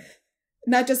 It's like,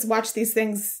 not just watch these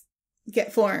things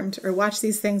get formed or watch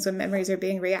these things when memories are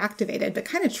being reactivated, but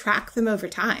kind of track them over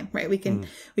time, right? We can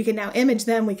now image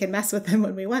them. We can mess with them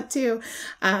when we want to.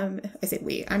 I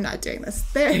say I'm not doing this.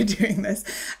 They're doing this.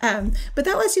 But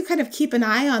that lets you kind of keep an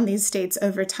eye on these states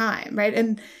over time, right?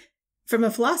 And from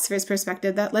a philosopher's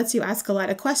perspective, that lets you ask a lot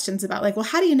of questions about like, well,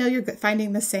 how do you know you're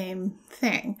finding the same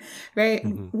thing, right?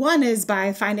 Mm-hmm. One is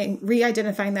by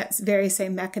re-identifying that very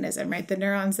same mechanism, right? The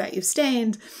neurons that you've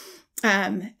stained,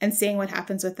 and seeing what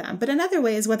happens with them. But another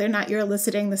way is whether or not you're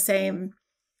eliciting the same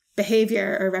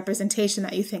behavior or representation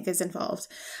that you think is involved.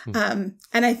 Mm-hmm.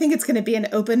 And I think it's going to be an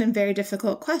open and very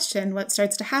difficult question. What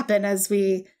starts to happen as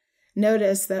we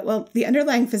notice that, well, the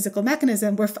underlying physical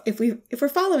mechanism, if we're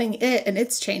following it and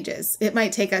its changes, it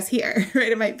might take us here,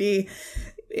 right? It might be,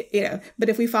 but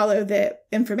if we follow the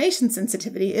information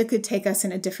sensitivity, it could take us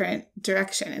in a different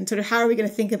direction. And sort of how are we going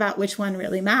to think about which one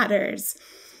really matters?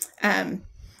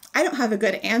 I don't have a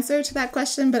good answer to that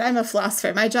question, but I'm a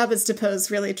philosopher. My job is to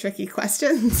pose really tricky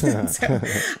questions. So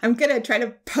I'm going to try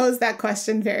to pose that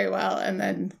question very well and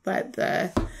then let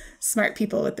the smart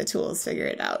people with the tools figure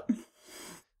it out.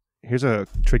 Here's a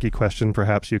tricky question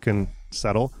perhaps you can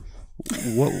settle.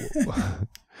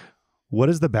 What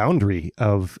is the boundary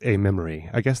of a memory?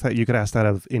 I guess that you could ask that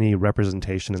of any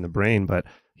representation in the brain, but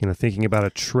thinking about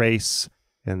a trace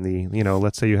and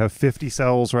let's say you have 50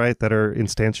 cells, right, that are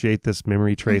instantiate this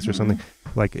memory trace or something.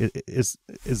 Like is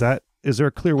there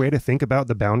a clear way to think about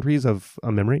the boundaries of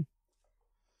a memory?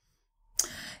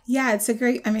 Yeah,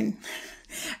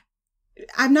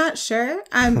 I'm not sure.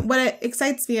 What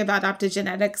excites me about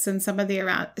optogenetics and some of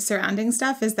the surrounding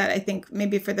stuff is that I think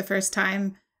maybe for the first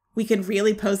time we could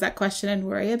really pose that question and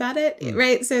worry about it,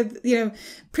 right? So,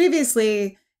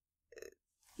 previously,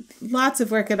 lots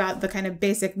of work about the kind of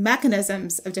basic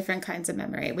mechanisms of different kinds of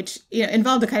memory, which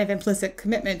involved a kind of implicit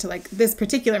commitment to like this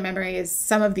particular memory is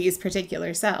some of these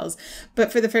particular cells.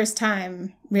 But for the first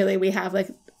time, really, we have like,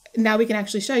 now we can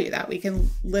actually show you that. We can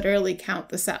literally count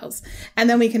the cells. And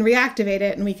then we can reactivate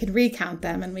it and we can recount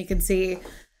them. And we can see,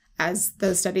 as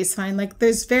those studies find, like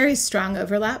there's very strong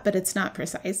overlap, but it's not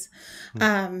precise.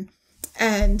 And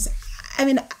I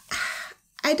mean,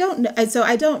 I don't know. So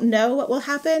I don't know what will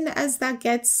happen as that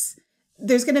gets,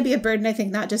 there's going to be a burden, I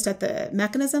think, not just at the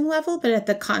mechanism level, but at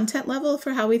the content level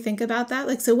for how we think about that.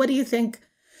 Like, so what do you think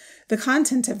the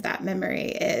content of that memory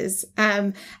is?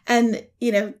 And,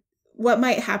 what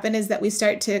might happen is that we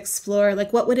start to explore,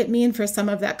 like, what would it mean for some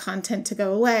of that content to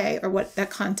go away or what that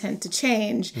content to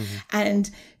change? And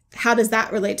how does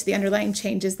that relate to the underlying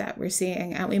changes that we're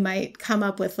seeing? And we might come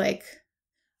up with like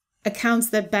accounts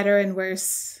that better and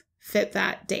worse fit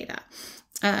that data.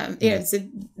 To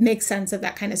make sense of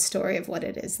that kind of story of what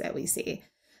it is that we see.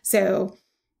 So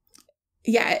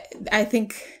yeah, I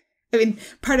think,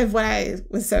 part of what I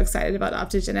was so excited about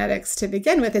optogenetics to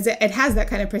begin with is it has that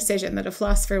kind of precision that a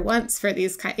philosopher wants for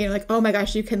these kind, like, oh my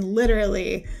gosh, you can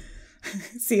literally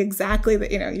see exactly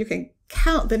that, you can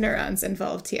count the neurons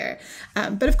involved here.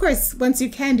 But of course, once you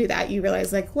can do that, you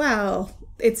realize like, well,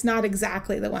 it's not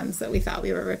exactly the ones that we thought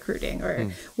we were recruiting,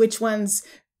 or which ones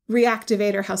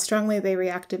reactivate or how strongly they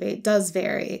reactivate does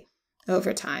vary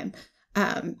over time.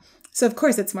 So of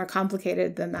course it's more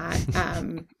complicated than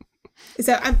that.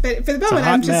 But for the moment,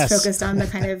 I'm just focused on the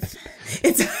kind of,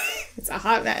 it's a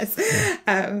hot mess.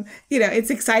 It's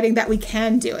exciting that we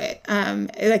can do it.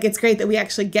 It's great that we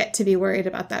actually get to be worried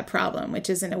about that problem, which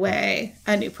is in a way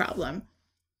a new problem.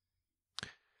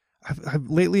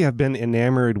 Lately I've been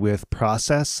enamored with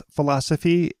process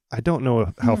philosophy. I don't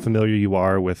know how familiar you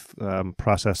are with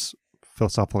process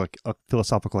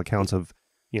philosophical accounts of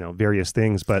various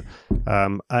things, but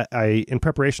I in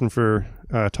preparation for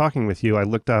talking with you, I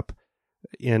looked up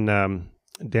in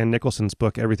Dan Nicholson's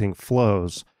book Everything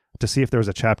Flows to see if there was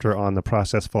a chapter on the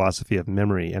process philosophy of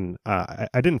memory, and I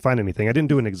didn't find anything. I didn't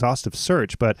do an exhaustive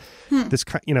search, but this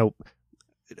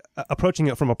approaching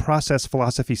it from a process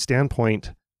philosophy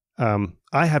standpoint,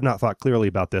 I have not thought clearly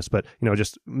about this, but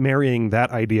just marrying that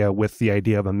idea with the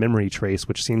idea of a memory trace,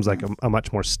 which seems like a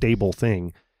much more stable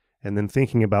thing, and then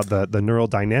thinking about the neural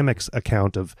dynamics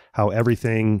account of how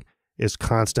everything is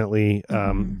constantly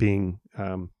being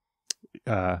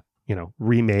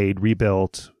remade,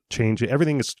 rebuilt, changed.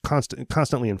 Everything is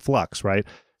constantly in flux, right?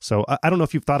 So I don't know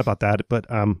if you've thought about that, but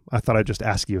I thought I'd just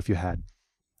ask you if you had.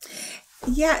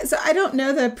 Yeah, so I don't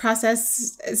know the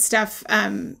process stuff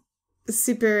I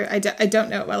don't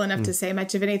know it well enough to say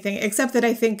much of anything, except that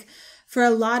I think for a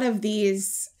lot of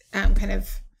these kind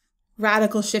of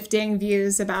radical shifting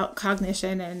views about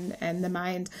cognition and the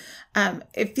mind,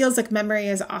 it feels like memory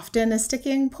is often a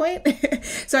sticking point.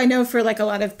 So I know for like a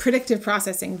lot of predictive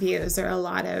processing views or a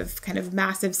lot of kind of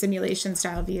massive simulation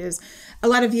style views, a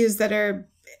lot of views that are,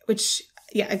 which,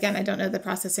 yeah, again, I don't know the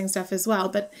processing stuff as well,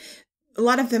 but a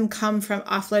lot of them come from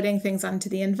offloading things onto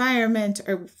the environment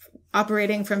or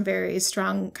operating from very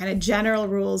strong kind of general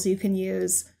rules you can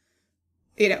use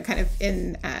kind of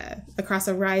in across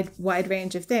a wide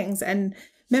range of things. And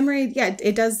memory,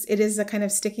 it is a kind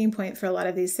of sticking point for a lot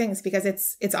of these things because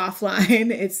it's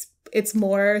offline, it's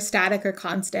more static or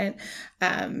constant.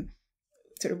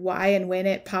 Sort of why and when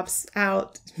it pops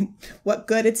out, what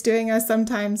good it's doing us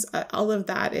sometimes, all of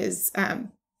that is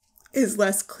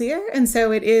less clear. And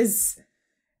so it is,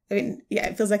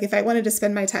 it feels like if I wanted to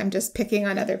spend my time just picking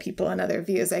on other people and other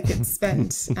views, I could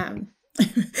spend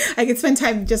I could spend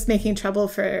time just making trouble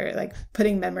for like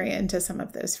putting memory into some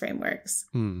of those frameworks.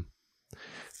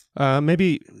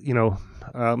 Maybe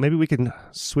we can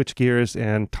switch gears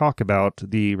and talk about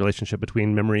the relationship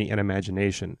between memory and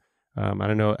imagination. I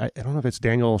don't know if it's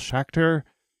Daniel Schachter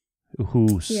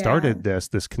who started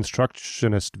this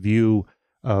constructionist view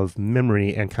of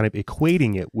memory and kind of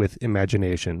equating it with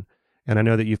imagination. And I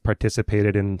know that you've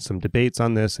participated in some debates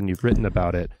on this and you've written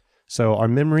about it. So are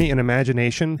memory and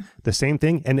imagination the same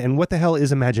thing? And what the hell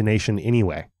is imagination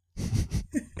anyway?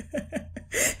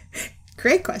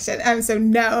 Great question. So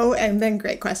no, and then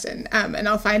great question. And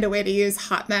I'll find a way to use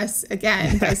hot mess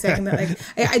again by saying that,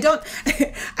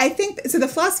 I think, so the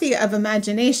philosophy of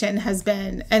imagination has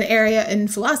been an area in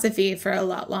philosophy for a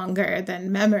lot longer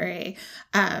than memory.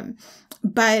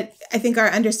 But I think our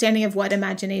understanding of what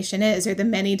imagination is, or the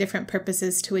many different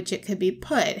purposes to which it could be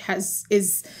put,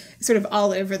 is sort of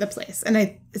all over the place.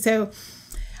 And so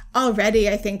already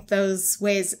I think those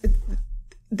ways,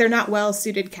 they're not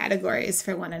well-suited categories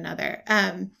for one another.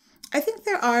 I think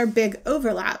there are big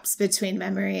overlaps between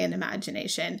memory and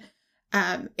imagination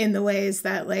in the ways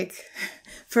that, like,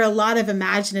 for a lot of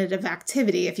imaginative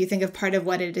activity, if you think of part of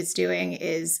what it is doing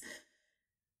is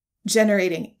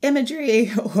generating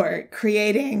imagery or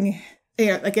creating,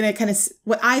 like in a kind of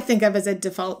what I think of as a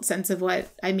default sense of what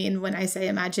I mean when I say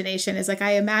imagination is like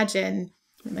I imagine,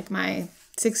 like my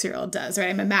 6-year-old does,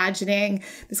 right? I'm imagining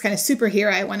this kind of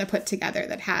superhero I want to put together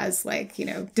that has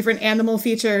different animal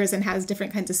features and has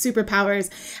different kinds of superpowers.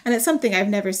 And it's something I've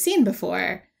never seen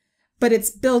before, but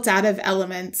it's built out of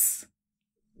elements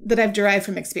that I've derived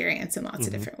from experience in lots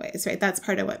of different ways, right? That's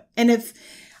part of what, and if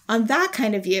on that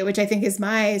kind of view, which I think is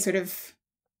my sort of,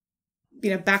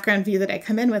 background view that I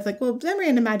come in with, like, well, memory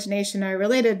and imagination are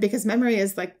related because memory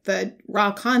is like the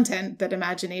raw content that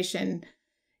imagination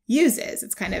uses.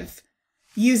 It's kind of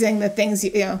using the things,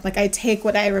 like I take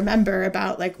what I remember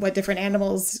about like what different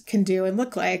animals can do and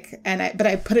look like, but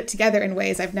I put it together in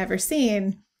ways I've never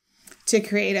seen to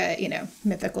create a,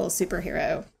 mythical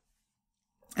superhero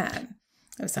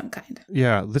of some kind.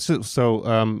 Yeah, this is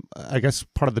so. I guess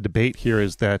part of the debate here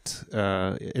is that,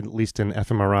 at least in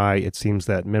fMRI, it seems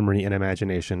that memory and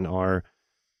imagination are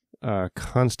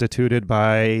constituted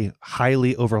by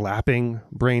highly overlapping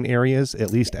brain areas,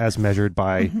 at least as measured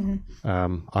by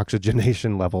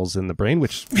oxygenation levels in the brain,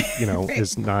 which right.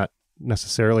 is not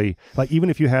necessarily like, even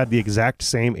if you had the exact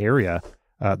same area,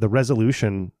 the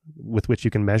resolution with which you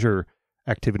can measure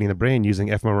activity in the brain using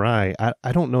fMRI,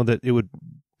 I don't know that it would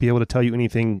be able to tell you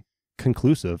anything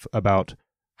conclusive about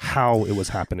how it was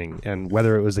happening and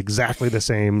whether it was exactly the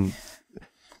same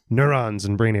neurons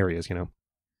and brain areas,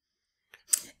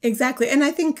 Exactly. And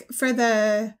I think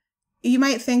you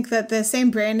might think that the same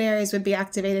brain areas would be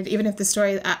activated even if the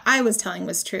story I was telling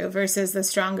was true versus the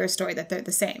stronger story that they're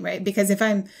the same, right? Because if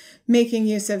I'm making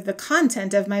use of the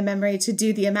content of my memory to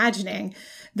do the imagining,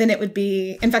 then it would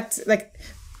be, in fact, like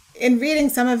in reading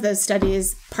some of those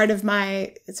studies, part of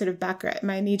my sort of background,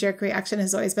 my knee-jerk reaction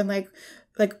has always been like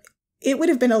it would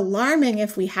have been alarming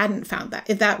if we hadn't found that,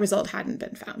 if that result hadn't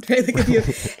been found, right? Like if you,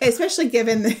 especially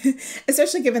given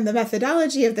the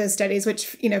methodology of those studies,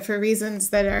 which, for reasons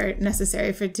that are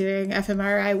necessary for doing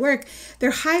fMRI work,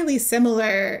 they're highly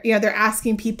similar. They're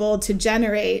asking people to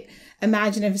generate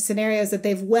imaginative scenarios that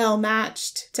they've well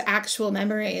matched to actual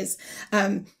memories.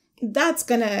 That's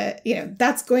going to,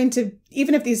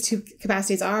 even if these two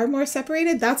capacities are more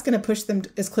separated, that's going to push them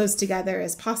as close together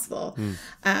as possible.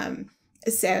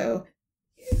 So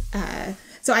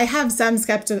I have some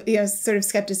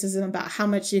skepticism about how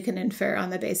much you can infer on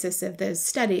the basis of those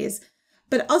studies,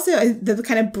 but also the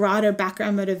kind of broader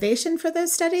background motivation for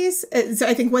those studies. So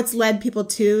I think what's led people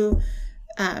to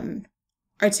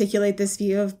articulate this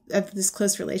view of this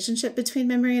close relationship between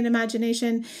memory and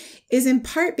imagination is in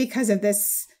part because of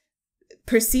this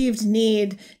perceived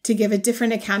need to give a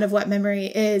different account of what memory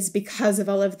is because of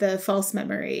all of the false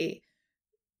memory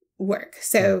work.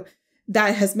 So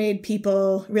that has made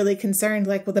people really concerned,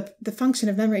 like, well, the function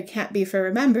of memory can't be for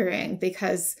remembering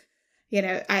because,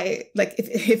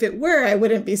 if it were, I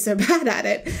wouldn't be so bad at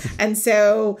it. And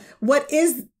so what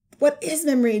is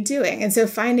memory doing? And so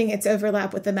finding its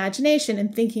overlap with imagination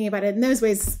and thinking about it in those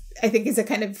ways, I think is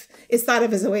thought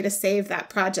of as a way to save that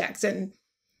project. And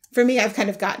for me, I've kind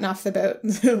of gotten off the boat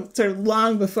sort of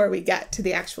long before we get to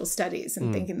the actual studies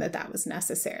and thinking that that was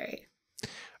necessary.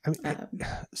 I mean,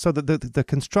 so the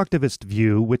constructivist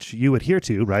view, which you adhere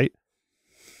to, right?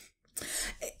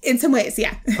 In some ways,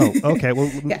 yeah. Oh, okay.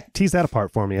 Well, tease that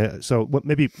apart for me. So,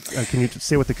 maybe can you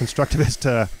say what the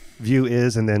constructivist view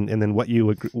is, and then what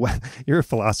you agree? You're a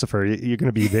philosopher. You're going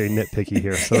to be very nitpicky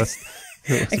here. So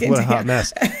what a hot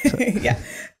mess. Yeah.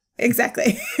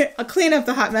 Exactly. I'll clean up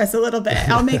the hot mess a little bit.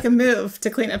 I'll make a move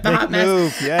to clean up the hot mess.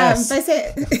 Move, yes. By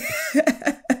saying,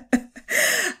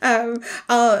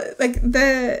 like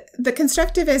the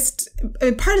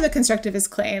constructivist, part of the constructivist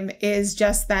claim is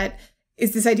just that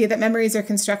is this idea that memories are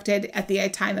constructed at the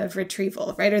time of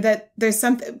retrieval, right? Or that there's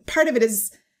something, part of it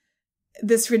is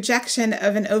this rejection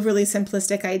of an overly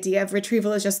simplistic idea of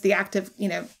retrieval as just the act of,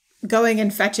 going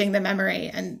and fetching the memory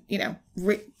and,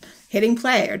 hitting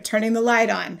play or turning the light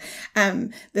on.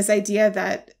 This idea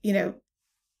that,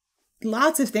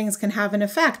 lots of things can have an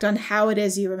effect on how it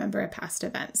is you remember a past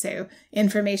event. So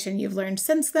information you've learned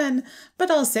since then,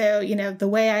 but also, the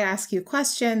way I ask you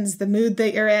questions, the mood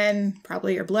that you're in,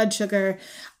 probably your blood sugar,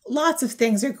 lots of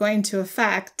things are going to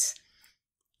affect,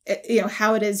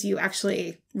 how it is you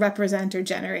actually represent or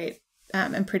generate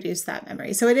and produce that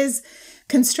memory. So it is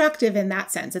constructive in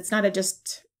that sense. It's not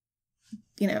just,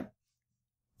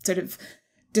 sort of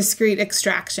discrete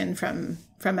extraction from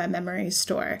a memory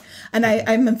store. And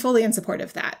I'm fully in support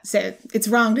of that. So it's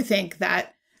wrong to think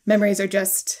that memories are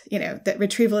just, that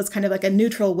retrieval is kind of like a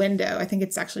neutral window. I think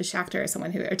it's actually Schachter or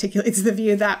someone who articulates the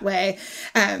view that way,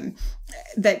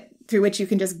 that through which you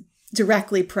can just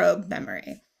directly probe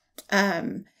memory.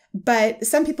 But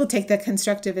some people take the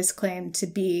constructivist claim to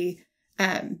be,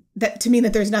 that to mean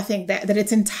that there's nothing that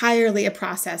it's entirely a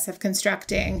process of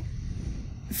constructing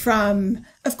from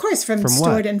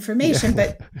stored information,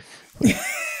 but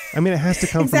I mean, it has to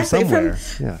come exactly, from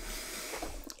somewhere.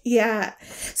 Yeah.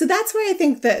 So that's where I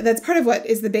think that's part of what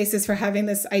is the basis for having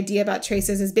this idea about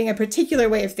traces as being a particular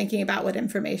way of thinking about what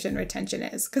information retention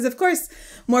is. Because of course,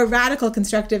 more radical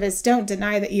constructivists don't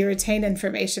deny that you retain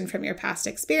information from your past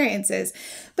experiences,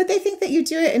 but they think that you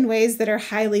do it in ways that are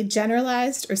highly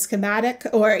generalized or schematic,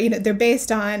 or, they're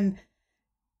based on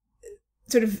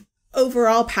sort of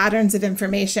overall patterns of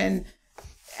information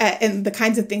and the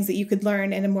kinds of things that you could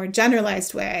learn in a more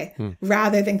generalized way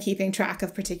rather than keeping track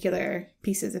of particular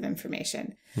pieces of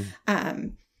information.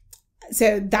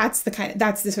 So that's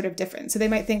the sort of difference. So they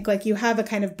might think like you have a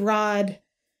kind of broad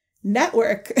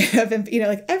network of,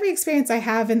 like every experience I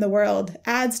have in the world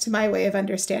adds to my way of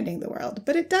understanding the world,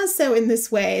 but it does so in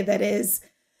this way that is,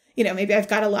 maybe I've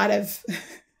got a lot of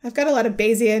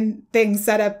Bayesian things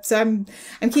set up. So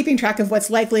I'm keeping track of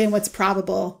what's likely and what's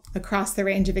probable across the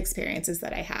range of experiences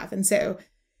that I have. And so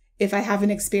if I have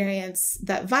an experience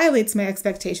that violates my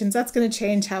expectations, that's going to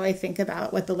change how I think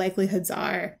about what the likelihoods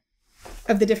are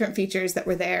of the different features that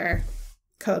were there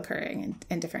co-occurring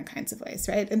in different kinds of ways,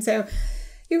 right? And so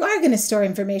you are going to store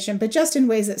information, but just in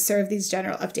ways that serve these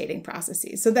general updating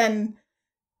processes. So then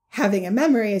having a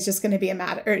memory is just going to be a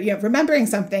matter, or, remembering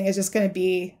something is just going to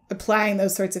be applying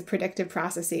those sorts of predictive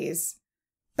processes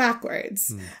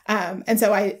backwards. And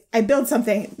so I build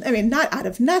something, not out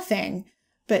of nothing,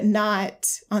 but not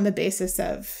on the basis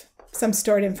of some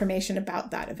stored information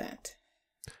about that event.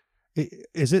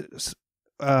 Is it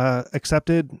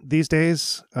accepted these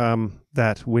days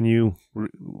that when you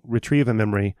retrieve a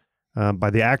memory, by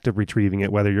the act of retrieving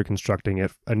it, whether you're constructing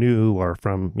it anew or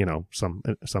from,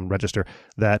 some register,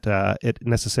 that it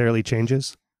necessarily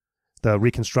changes the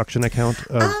reconstruction account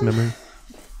of memory?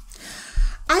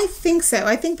 I think so.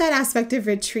 I think that aspect of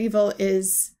retrieval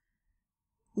is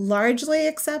largely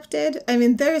accepted.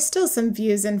 There are still some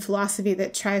views in philosophy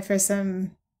that try for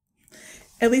some,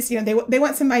 at least, they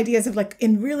want some ideas of like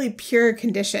in really pure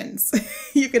conditions,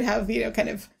 you could have, kind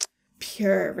of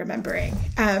pure remembering.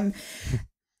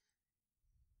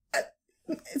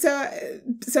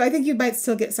 So I think you might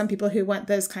still get some people who want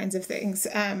those kinds of things.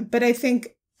 But I think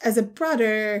as a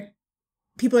broader,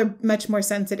 people are much more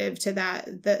sensitive to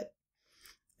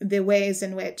the ways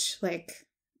in which like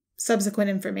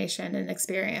subsequent information and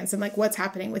experience and like what's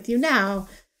happening with you now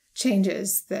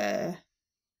changes the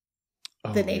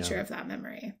nature of that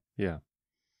memory. Yeah.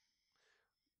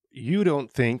 You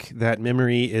don't think that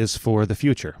memory is for the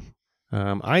future.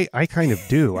 I kind of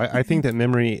do. I think that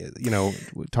memory,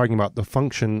 talking about the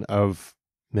function of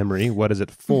memory, what is it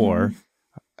for?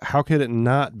 How could it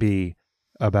not be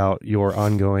about your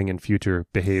ongoing and future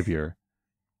behavior?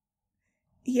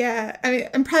 Yeah,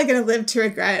 I'm probably going to live to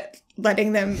regret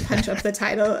letting them punch up the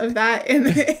title of that in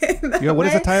yeah, what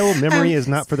is the title? Memory is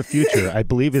not for the future, I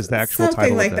believe, is the actual title.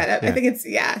 Something like that. Yeah. I think it's,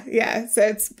 yeah. So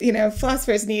it's,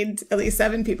 philosophers need at least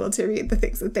 7 people to read the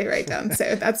things that they write down.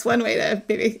 So that's one way to,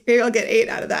 maybe I'll get 8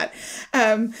 out of that.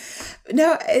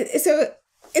 So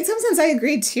in some sense, I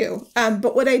agreed too.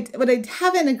 But what I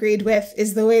haven't agreed with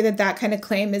is the way that kind of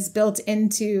claim is built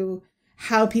into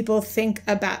how people think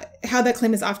about how that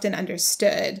claim is often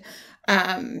understood.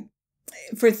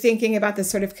 For thinking about this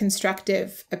sort of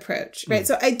constructive approach, right?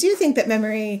 So I do think that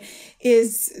memory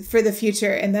is for the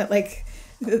future, and that like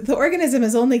the organism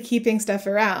is only keeping stuff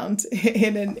around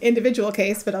in an individual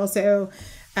case, but also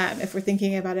if we're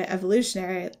thinking about it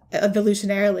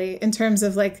evolutionarily in terms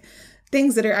of like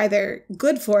things that are either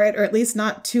good for it or at least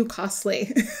not too costly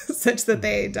such that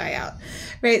they die out,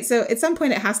 right? So at some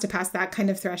point it has to pass that kind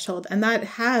of threshold, and that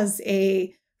has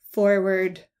a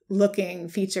forward-looking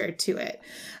feature to it.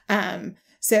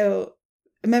 So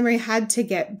memory had to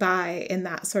get by in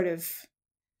that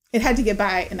it had to get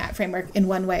by in that framework in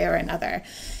one way or another.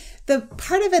 The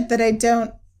part of it that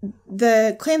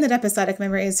the claim that episodic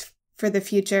memory is for the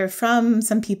future from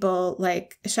some people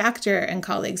like Schachter and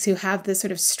colleagues who have this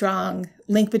sort of strong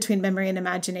link between memory and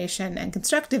imagination and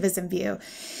constructivism view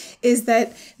is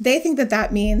that they think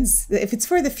that means that if it's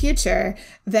for the future,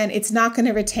 then it's not going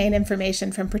to retain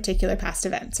information from particular past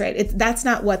events, right? That's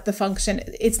not what the function,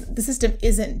 the system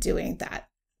isn't doing that.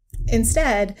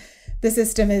 Instead, the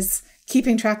system is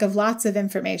keeping track of lots of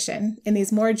information in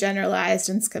these more generalized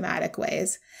and schematic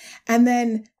ways, and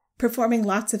then performing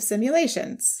lots of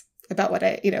simulations about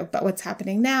what's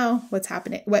happening now, what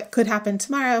could happen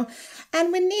tomorrow,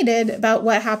 and when needed, about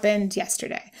what happened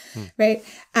yesterday, right?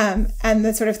 And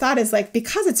the sort of thought is like,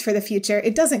 because it's for the future,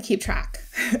 it doesn't keep track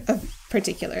of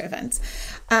particular events.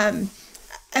 And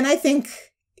I think,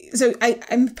 so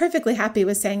I'm perfectly happy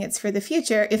with saying it's for the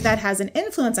future if that has an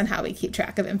influence on how we keep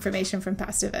track of information from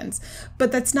past events.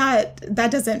 But that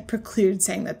doesn't preclude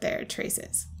saying that there are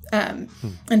traces.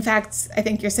 In fact, I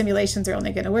think your simulations are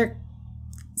only going to work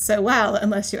so well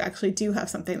unless you actually do have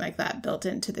something like that built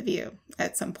into the view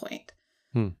at some point.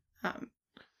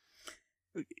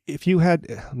 If you had,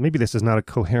 maybe this is not a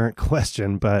coherent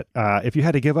question, but if you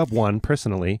had to give up one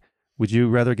personally, would you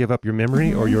rather give up your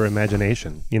memory or your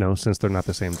imagination, since they're not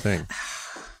the same thing?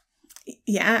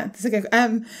 Yeah, that's a good.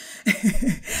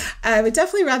 I would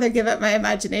definitely rather give up my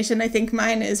imagination. I think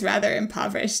mine is rather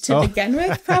impoverished to begin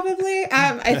with, probably.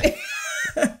 I think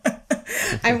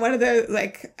I'm one of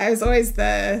the, I was always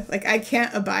I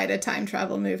can't abide a time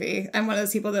travel movie. I'm one of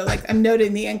those people that I'm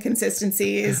noting the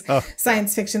inconsistencies.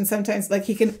 Science fiction sometimes,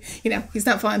 he can, he's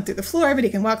not falling through the floor, but he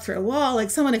can walk through a wall.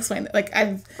 Someone explained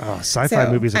that.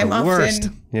 Sci-fi movies are the worst.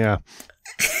 Yeah.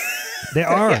 They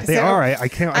are. They are. I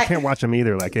can't watch them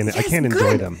either. I can't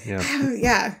enjoy them.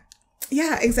 Yeah.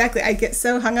 Yeah, exactly. I get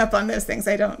so hung up on those things.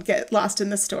 I don't get lost in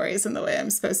the stories in the way I'm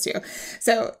supposed to.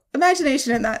 So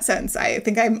imagination in that sense, I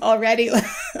think I'm already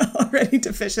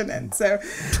deficient in. So,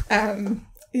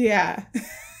 yeah.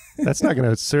 That's not going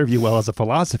to serve you well as a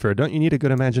philosopher. Don't you need a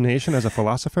good imagination as a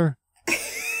philosopher?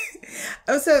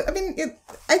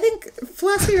 I think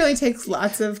philosophy really takes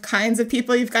lots of kinds of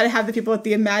people. You've got to have the people with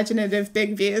the imaginative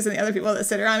big views and the other people that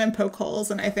sit around and poke holes.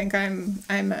 And I think I'm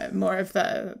more of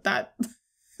that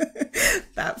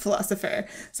philosopher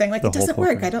saying it doesn't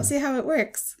work. I don't see how it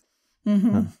works.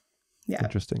 Mm-hmm. Yeah.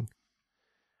 Interesting.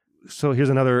 So here's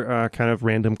another kind of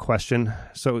random question.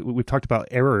 So we've talked about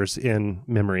errors in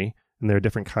memory, and there are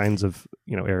different kinds of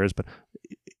errors, but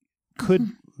could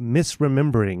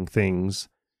misremembering things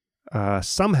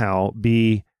somehow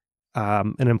be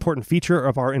an important feature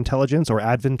of our intelligence or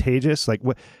advantageous?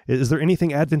 Is there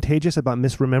anything advantageous about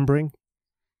misremembering?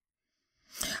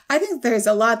 I think there's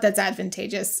a lot that's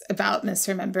advantageous about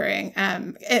misremembering,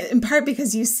 in part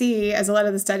because you see, as a lot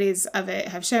of the studies of it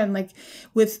have shown,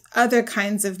 with other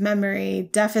kinds of memory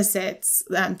deficits,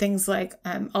 things like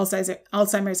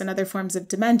Alzheimer's and other forms of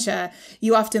dementia,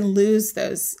 you often lose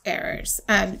those errors.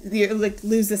 You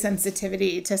lose the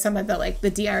sensitivity to some of the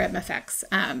DRM effects,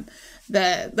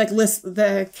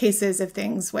 the cases of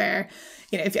things where,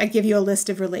 if I give you a list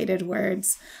of related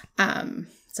words,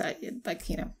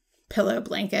 pillow,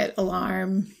 blanket,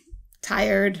 alarm,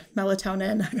 tired,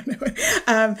 melatonin, I don't know.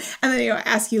 And then,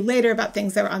 ask you later about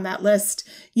things that were on that list,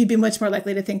 you'd be much more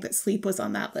likely to think that sleep was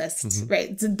on that list,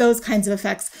 right? So those kinds of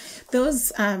effects,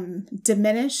 those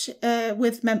diminish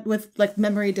with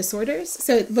memory disorders.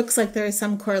 So it looks like there is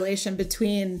some correlation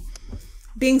between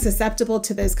being susceptible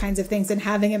to those kinds of things and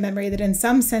having a memory that in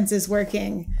some sense is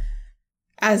working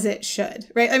as it should,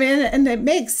 right? And it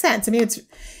makes sense. It's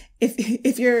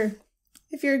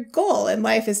if your goal in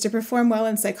life is to perform well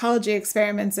in psychology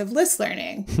experiments of list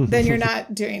learning, then you're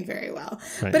not doing very well.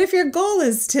 Right. But if your goal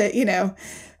is to,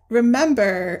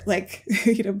 remember, like,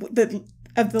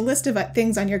 of the list of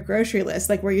things on your grocery list,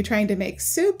 like, were you trying to make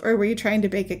soup or were you trying to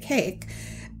bake a cake?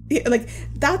 Like,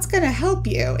 that's going to help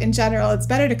you in general. It's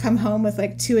better to come home with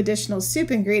like 2 additional soup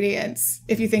ingredients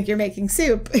if you think you're making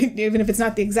soup, even if it's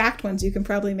not the exact ones you can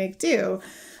probably make do.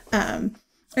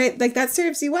 Right? Like, that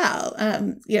serves you well.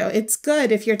 It's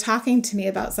good if you're talking to me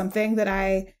about something that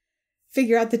I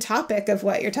figure out the topic of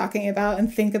what you're talking about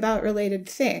and think about related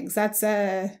things. That's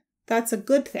a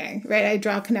good thing, right? I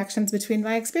draw connections between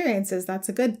my experiences. That's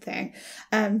a good thing.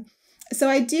 So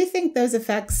I do think those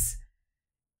effects,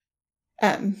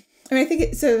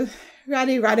 so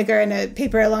Roddy Rodiger in a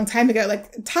paper a long time ago,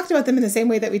 like, talked about them in the same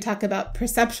way that we talk about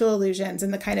perceptual illusions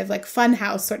and the kind of like fun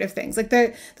house sort of things. Like,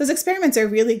 those experiments are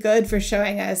really good for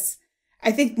showing us,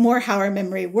 I think, more how our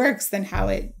memory works than how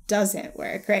it doesn't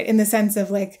work, right? In the sense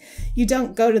of, like, you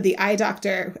don't go to the eye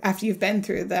doctor after you've been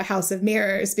through the house of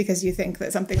mirrors because you think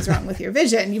that something's wrong with your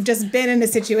vision. You've just been in a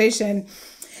situation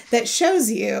that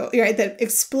shows you, right, that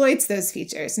exploits those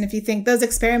features. And if you think those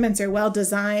experiments are well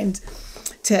designed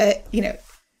to,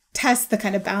 test the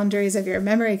kind of boundaries of your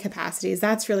memory capacities,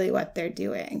 that's really what they're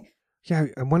doing. Yeah,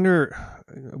 I wonder,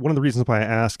 one of the reasons why I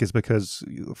ask is because,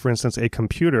 for instance, a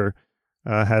computer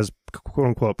has quote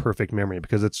unquote perfect memory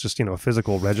because it's just, a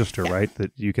physical register, right,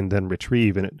 that you can then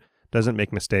retrieve and it doesn't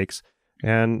make mistakes.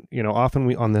 And,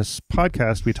 often on this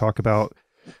podcast, we talk about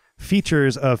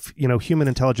features of, human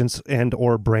intelligence and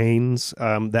or brains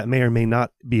that may or may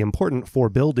not be important for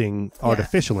building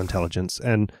artificial intelligence.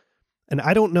 And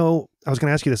I don't know, I was going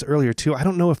to ask you this earlier too, I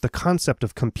don't know if the concept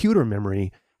of computer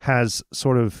memory has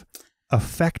sort of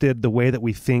affected the way that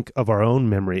we think of our own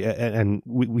memory. And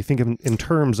we think in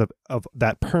terms of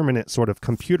that permanent sort of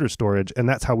computer storage, and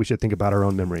that's how we should think about our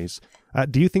own memories.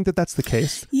 Do you think that that's the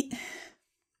case?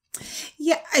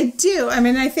 Yeah, I do. I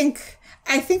mean, I think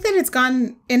that it's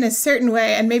gone in a certain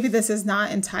way, and maybe this is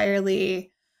not entirely...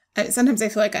 Sometimes I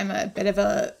feel like I'm a bit of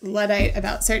a Luddite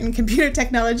about certain computer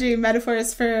technology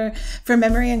metaphors for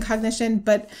memory and cognition.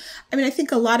 But I mean, I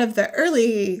think a lot of the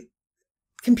early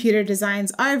computer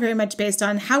designs are very much based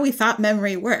on how we thought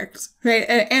memory worked, right?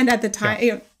 And at the time,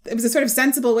 it was a sort of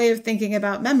sensible way of thinking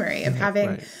about memory, of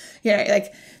having,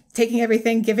 like taking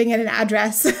everything, giving it an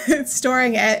address,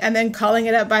 storing it, and then calling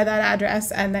it up by that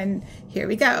address. And then here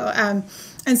we go.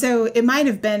 And so it might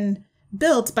have been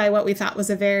built by what we thought was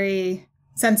a very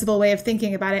sensible way of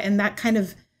thinking about it. And that kind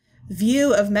of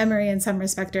view of memory in some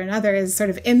respect or another is sort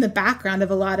of in the background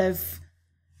of a lot of,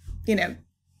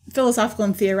 philosophical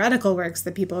and theoretical works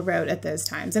that people wrote at those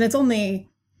times. And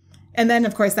then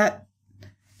of course that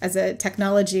as a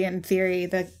technology and theory,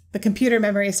 the computer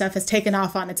memory stuff has taken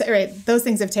off on its, right? Those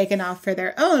things have taken off for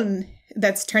their own.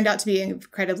 That's turned out to be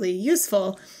incredibly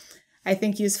useful. I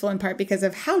think useful in part because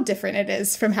of how different it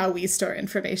is from how we store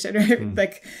information. Right?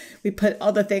 Like, we put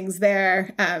all the things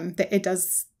there that it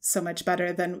does so much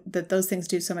better than that. Those things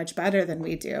do so much better than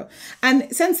we do.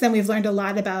 And since then, we've learned a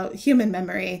lot about human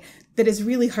memory that is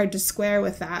really hard to square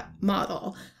with that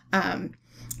model.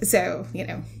 So,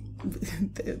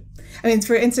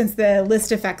 for instance, the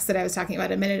list effects that I was talking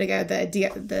about a minute ago,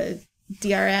 the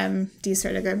DRM,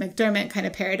 Diesterdinger-McDermott kind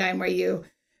of paradigm where you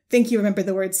think you remember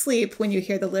the word sleep when you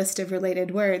hear the list of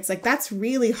related words. Like, that's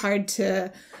really hard to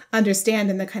understand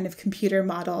in the kind of computer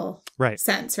model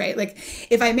sense, right? Like,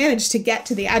 if I manage to get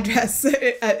to the address,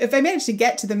 if I manage to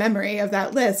get to the memory of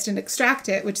that list and extract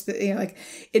it, which,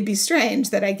 it'd be strange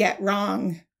that I get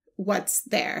wrong what's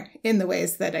there in the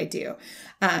ways that I do.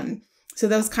 So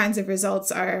those kinds of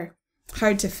results are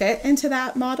hard to fit into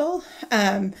that model.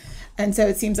 And so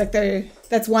it seems like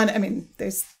that's one,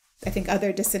 there's, I think,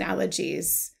 other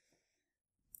disanalogies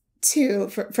too,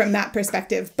 from that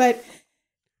perspective. But,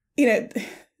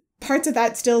 parts of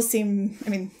that still seem,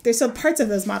 there's still parts of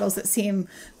those models that seem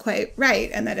quite right.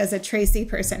 And that as a Tracy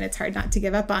person, it's hard not to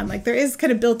give up on. Like, there is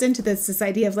kind of built into this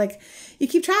idea of, like, you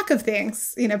keep track of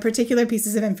things, particular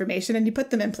pieces of information, and you put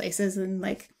them in places. And,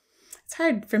 like, it's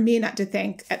hard for me not to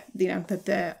think, that the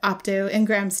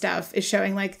Is-the-Engram stuff is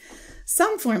showing, like,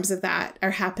 some forms of that are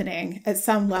happening at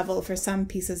some level for some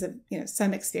pieces of,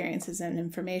 some experiences and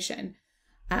information.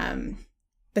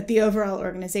 But the overall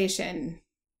organization,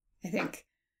 I think,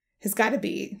 has got to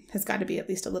be at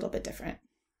least a little bit different.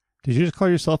 Did you just call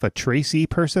yourself a Tracy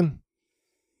person?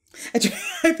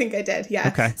 I think I did. Yeah.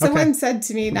 Okay. Someone said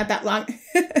to me not that long,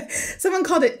 someone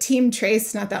called it Team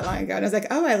Trace not that long ago. And I was like,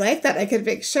 oh, I like that. I could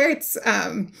make shirts.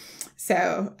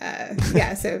 So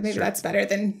maybe sure. That's better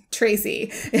than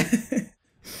Tracy.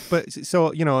 But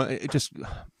so, just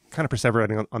kind of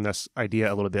perseverating on this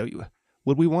idea a little bit.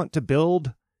 Would we want to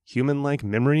build human-like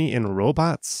memory in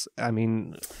robots? I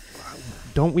mean,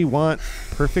 don't we want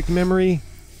perfect memory,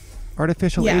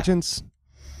 artificial agents?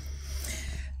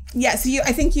 Yeah, so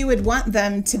I think you would want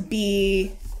them to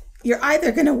be, you're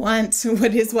either going to want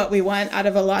what we want out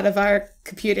of a lot of our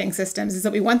computing systems is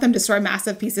that we want them to store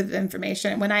massive pieces of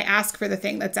information. When I ask for the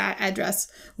thing that's at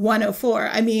address 104,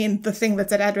 I mean the thing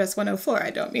that's at address 104. I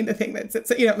don't mean the thing that's,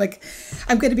 like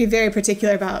I'm going to be very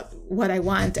particular about what I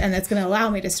want, and it's going to allow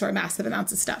me to store massive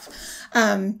amounts of stuff.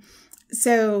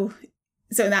 So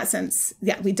in that sense,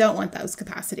 we don't want those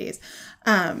capacities.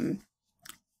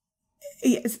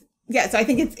 Yeah, so I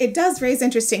think it does raise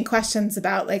interesting questions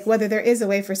about like whether there is a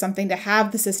way for something to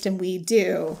have the system we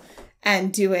do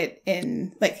and do it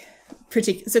in like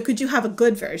particular. So could you have a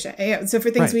good version? So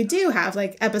for things we do have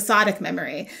like episodic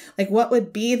memory, like what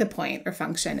would be the point or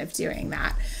function of doing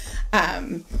that?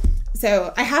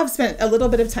 So I have spent a little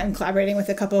bit of time collaborating with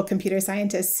a couple of computer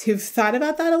scientists who've thought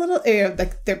about that a little.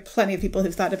 Like there are plenty of people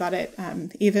who've thought about it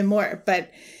even more, but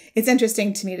it's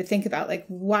interesting to me to think about like,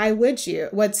 why would you?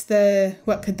 What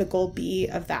could the goal be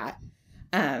of that?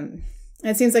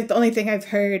 It seems like the only thing I've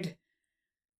heard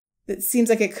that seems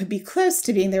like it could be close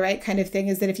to being the right kind of thing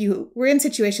is that if you were in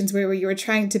situations where you were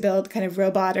trying to build kind of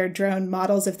robot or drone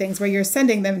models of things where you're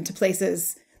sending them to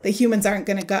places that humans aren't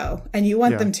going to go and you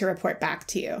want them to report back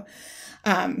to you,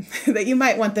 that you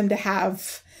might want them to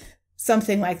have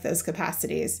something like those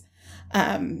capacities.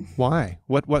 Why?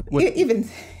 What even...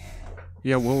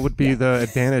 Yeah, what would be the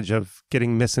advantage of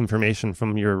getting misinformation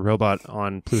from your robot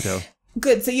on Pluto?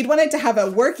 Good. So you'd want it to have a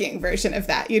working version of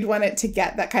that. You'd want it to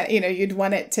get that kind of, you'd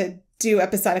want it to do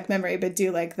episodic memory, but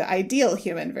do like the ideal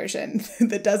human version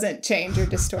that doesn't change or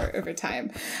distort over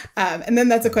time. And then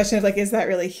that's a question of like, is that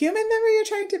really human memory you're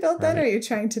trying to build then? Or are you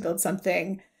trying to build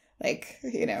something like,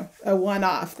 a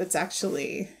one-off that's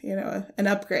actually, an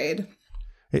upgrade?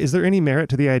 Is there any merit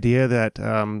to the idea that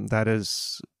that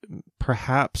is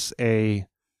perhaps a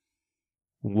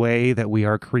way that we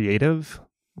are creative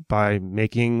by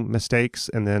making mistakes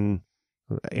and then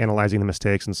analyzing the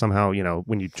mistakes and somehow,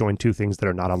 when you join two things that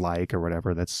are not alike or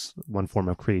whatever, that's one form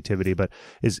of creativity. But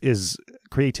is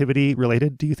creativity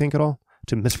related, do you think, at all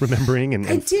to misremembering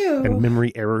and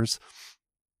memory errors?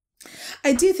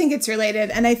 I do think it's related.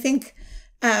 And I think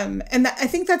I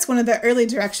think that's one of the early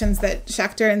directions that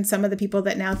Schechter and some of the people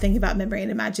that now think about memory and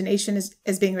imagination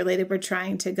as being related were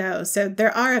trying to go. So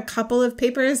there are a couple of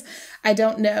papers. I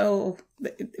don't know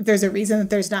if there's a reason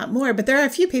that there's not more, but there are a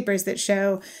few papers that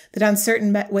show that on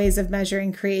certain ways of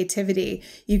measuring creativity,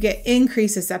 you get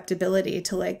increased susceptibility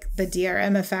to like the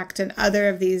DRM effect and other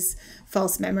of these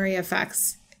false memory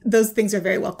effects. Those things are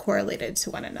very well correlated to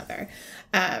one another.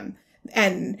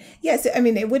 And yes, I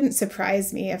mean, it wouldn't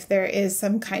surprise me if there is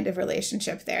some kind of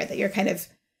relationship there that you're sort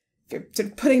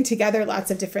of putting together lots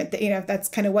of different, if that's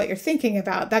kind of what you're thinking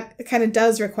about, that kind of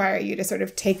does require you to sort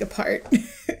of take apart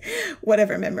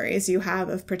whatever memories you have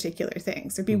of particular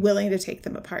things or be willing to take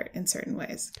them apart in certain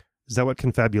ways. Is that what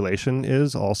confabulation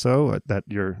is also? That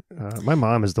my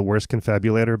mom is the worst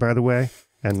confabulator, by the way.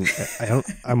 And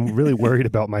I'm really worried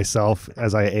about myself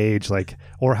as I age,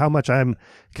 or how much I'm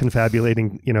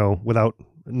confabulating, without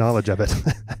knowledge of it.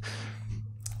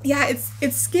 Yeah,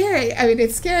 it's scary. I mean,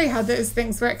 it's scary how those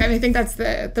things work. I mean, I think that's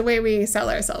the way we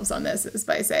sell ourselves on this is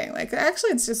by saying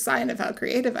actually, it's just a sign of how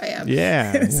creative I am.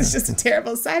 Yeah. This is just a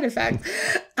terrible side effect.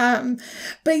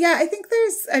 But yeah, I think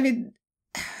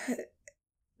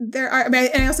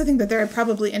I also think that there are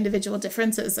probably individual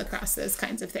differences across those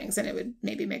kinds of things, and it would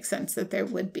maybe make sense that there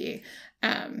would be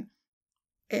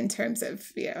in terms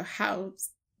of how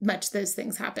much those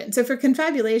things happen. So for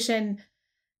confabulation,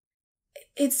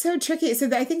 it's so tricky. So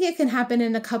I think it can happen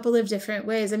in a couple of different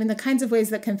ways. I mean, the kinds of ways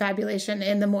that confabulation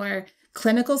in the more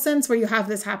clinical sense, where you have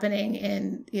this happening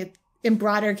in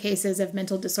broader cases of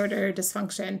mental disorder or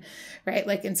dysfunction, right?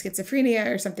 Like in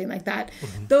schizophrenia or something like that.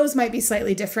 Mm-hmm. Those might be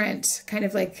slightly different, kind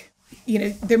of like,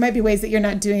 there might be ways that you're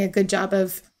not doing a good job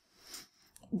of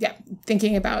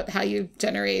thinking about how you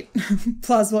generate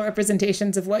plausible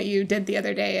representations of what you did the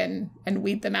other day and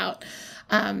weed them out.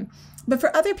 But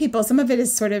for other people, some of it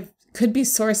is could be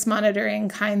source monitoring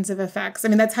kinds of effects. I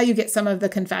mean, that's how you get some of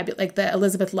the like the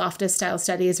Elizabeth Loftus style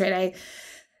studies, right?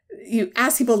 You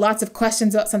ask people lots of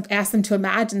questions about something, ask them to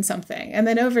imagine something. And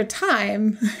then over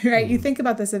time, right, you think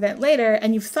about this event later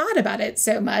and you've thought about it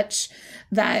so much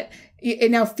that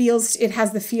it now it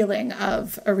has the feeling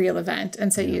of a real event.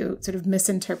 And so you sort of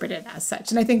misinterpret it as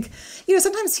such. And I think,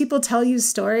 sometimes people tell you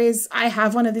stories. I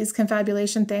have one of these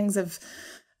confabulation things of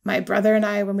my brother and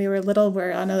I, when we were little,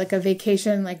 were on a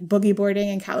vacation, like boogie boarding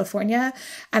in California.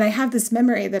 And I have this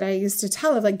memory that I used to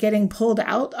tell of like getting pulled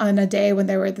out on a day when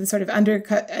there were the sort of the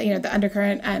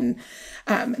undercurrent and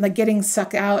like getting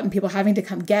sucked out and people having to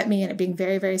come get me and it being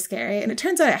very, very scary. And it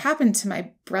turns out it happened to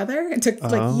my brother. It took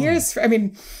like years.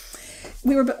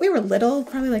 We were little,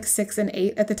 probably like 6 and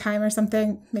 8 at the time or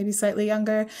something, maybe slightly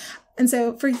younger. And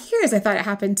so for years, I thought it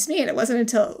happened to me. And it wasn't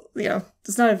until,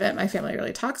 it's not an event my family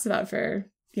really talks about for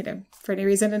any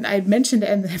reason. And I mentioned it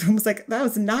and everyone was like, that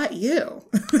was not you.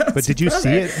 But did you see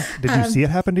it? Did you see it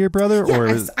happen to your brother? Yeah, or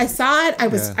I saw it.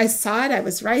 I saw it. I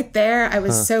was right there. I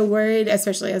was so worried,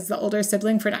 especially as the older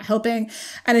sibling, for not helping.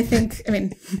 And I think,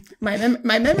 my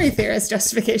memory theorist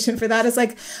justification for that is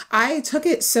like, I took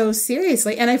it so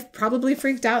seriously and I probably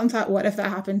freaked out and thought, what if that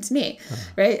happened to me?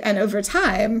 Right. And over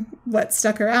time, what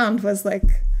stuck around was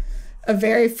like a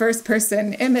very first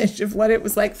person image of what it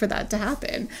was like for that to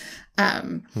happen.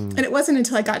 And it wasn't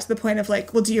until I got to the point of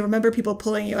like, well, do you remember people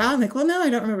pulling you out? I'm like, well, no,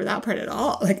 I don't remember that part at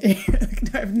all. Like, I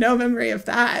have no memory of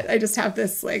that. I just have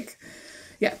this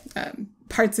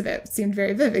parts of it seemed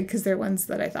very vivid because they're ones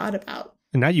that I thought about.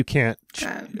 And now you can't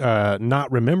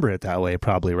not remember it that way,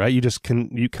 probably, right? You just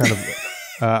you kind of,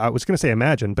 I was going to say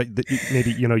imagine, but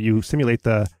maybe, you simulate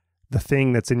the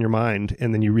thing that's in your mind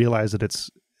and then you realize that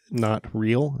it's not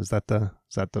real. Is that the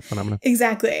phenomenon?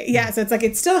 Exactly. Yeah. So it's like,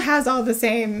 it still has all the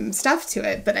same stuff to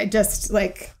it, but I just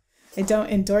I don't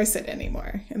endorse it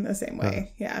anymore in the same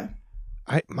way. Yeah.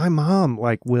 My mom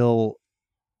will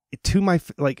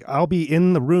I'll be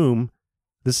in the room.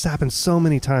 This has happened so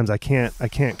many times. I can't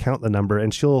count the number,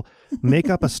 and she'll make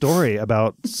up a story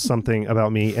about something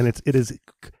about me. And it is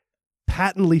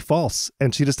patently false.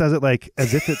 And she just does it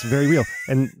as if it's very real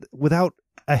and without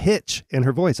a hitch in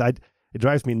her voice. It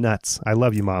drives me nuts. I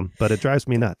love you, Mom, but it drives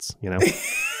me nuts,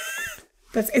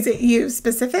 But is it you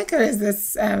specific, or is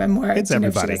this a more? It's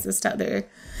everybody. It's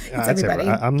everybody.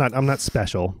 I'm not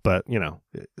special, but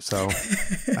So,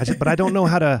 but I don't know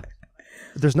how to.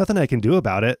 There's nothing I can do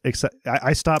about it except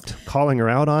I stopped calling her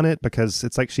out on it because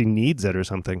it's like she needs it or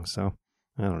something. So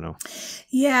I don't know.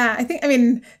 Yeah, I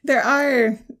think. There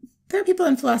are people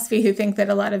in philosophy who think that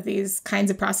a lot of these kinds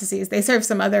of processes they serve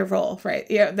some other role, right?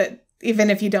 That.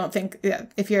 Even if you don't think,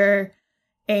 if your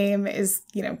aim is,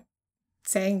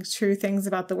 saying true things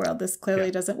about the world, this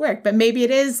clearly doesn't work. But maybe it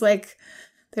is like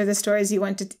they're the stories you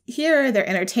want to hear. They're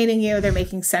entertaining you. They're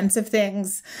making sense of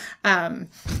things. There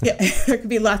could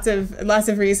be lots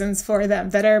of reasons for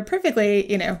them that are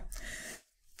perfectly,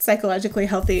 psychologically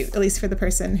healthy, at least for the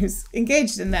person who's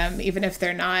engaged in them, even if they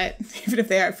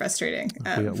are frustrating.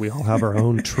 We all have our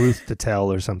own truth to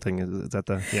tell or something. Is that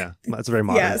that's very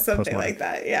modern. Yeah, something like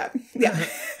that. Yeah.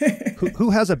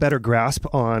 Who has a better grasp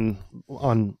on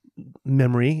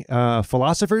memory?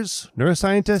 Philosophers,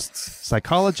 neuroscientists,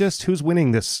 psychologists? Who's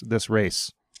winning this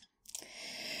race?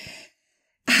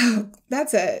 Oh,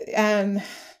 that's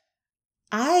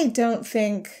I don't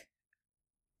think,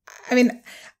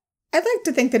 I'd like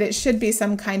to think that it should be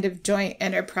some kind of joint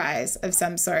enterprise of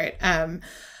some sort.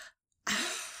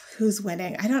 Who's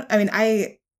winning? I'm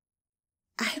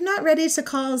not ready to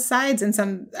call sides in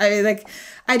some, I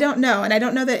don't know. And I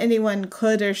don't know that anyone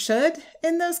could or should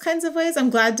in those kinds of ways. I'm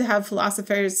glad to have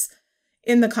philosophers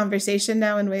in the conversation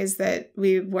now in ways that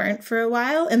we weren't for a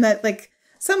while. And that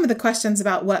some of the questions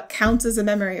about what counts as a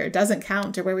memory or doesn't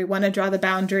count, or where we want to draw the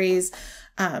boundaries,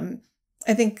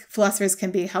 I think philosophers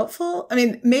can be helpful.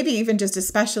 Maybe even just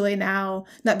especially now,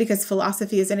 not because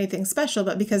philosophy is anything special,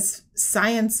 but because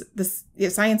science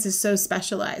is so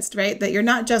specialized, right? That you're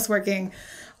not just working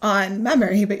on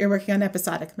memory, but you're working on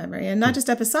episodic memory, and not just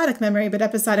episodic memory, but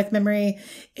episodic memory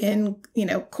in,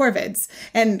 corvids,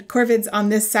 and corvids on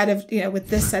this set of, with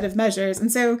this set of measures.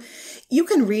 And so you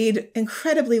can read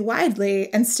incredibly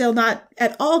widely and still not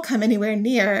at all come anywhere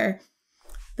near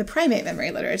the primate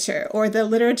memory literature, or the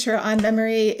literature on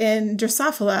memory in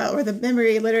Drosophila, or the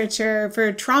memory literature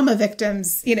for trauma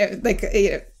victims,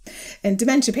 and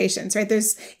dementia patients, right?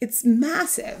 It's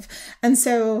massive. And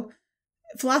so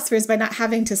philosophers, by not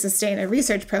having to sustain a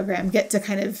research program, get to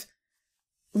kind of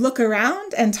look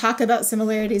around and talk about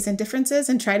similarities and differences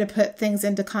and try to put things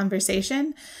into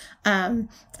conversation. And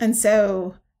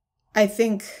so I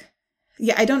think,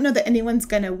 I don't know that anyone's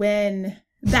going to win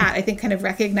that. I think kind of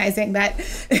recognizing that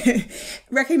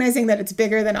it's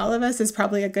bigger than all of us is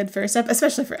probably a good first step,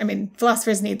 especially for,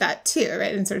 philosophers need that too,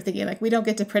 right? And sort of thinking we don't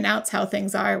get to pronounce how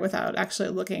things are without actually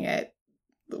looking at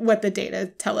what the data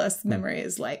tell us memory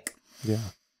is like. Yeah.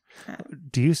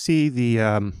 Do you see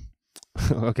the,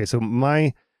 okay, so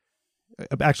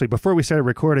actually, before we started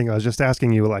recording, I was just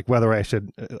asking you like whether I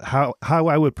should, how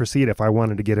I would proceed if I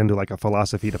wanted to get into like a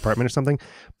philosophy department or something.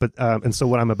 But, and so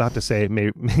what I'm about to say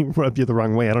may rub you the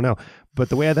wrong way. I don't know. But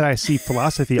the way that I see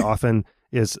philosophy often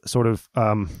is sort of,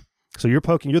 so you're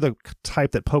the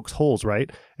type that pokes holes,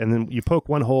 right? And then you poke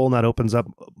one hole and that opens up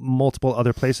multiple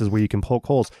other places where you can poke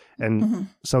holes. And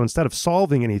so instead of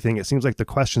solving anything, it seems like the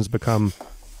questions become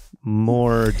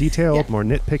more detailed, more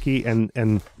nitpicky,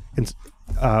 and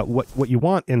what you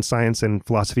want in science and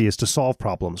philosophy is to solve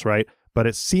problems, right? But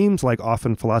it seems like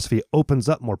often philosophy opens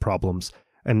up more problems.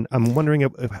 And I'm wondering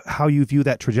how you view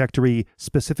that trajectory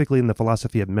specifically in the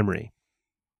philosophy of memory.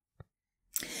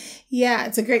 Yeah,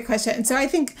 it's a great question. And so I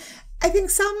think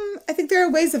there are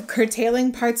ways of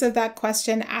curtailing parts of that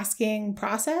question asking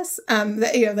process,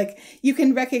 that, like you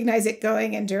can recognize it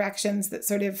going in directions that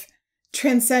sort of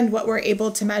transcend what we're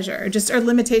able to measure, or just are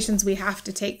limitations we have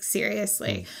to take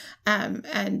seriously.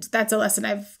 And that's a lesson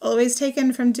I've always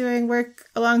taken from doing work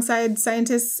alongside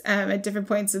scientists at different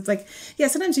points. It's like, yeah,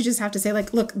 sometimes you just have to say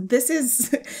like, look,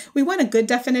 we want a good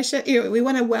definition. We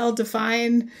want to well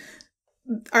define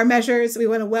our measures. We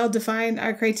want to well define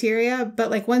our criteria. But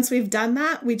like, once we've done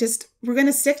that, we're going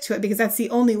to stick to it because that's the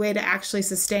only way to actually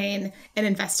sustain an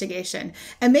investigation.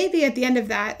 And maybe at the end of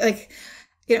that, like,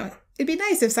 it'd be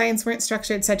nice if science weren't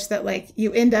structured such that like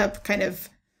you end up kind of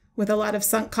with a lot of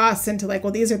sunk costs into like,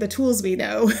 well, these are the tools we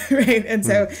know, right? And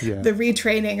so the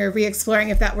retraining or re-exploring,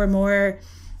 if that were more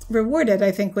rewarded,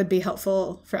 I think would be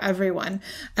helpful for everyone.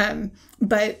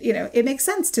 But, it makes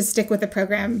sense to stick with the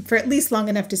program for at least long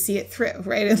enough to see it through,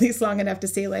 right? At least long enough to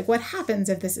see like what happens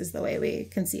if this is the way we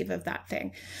conceive of that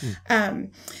thing.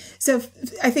 So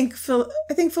I think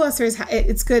philosophers,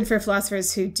 it's good for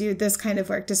philosophers who do this kind of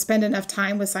work to spend enough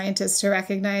time with scientists to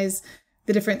recognize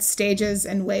the different stages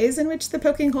and ways in which the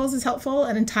poking holes is helpful,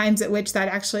 and in times at which that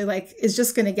actually like is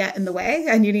just going to get in the way,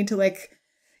 and you need to like,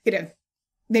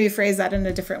 maybe phrase that in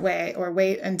a different way, or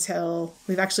wait until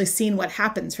we've actually seen what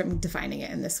happens from defining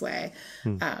it in this way,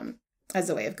 as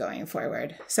a way of going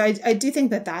forward. So I do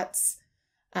think that's,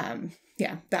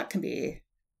 that can be,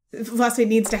 philosophy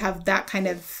needs to have that kind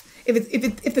of,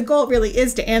 if the goal really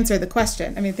is to answer the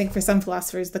question. I mean, I think for some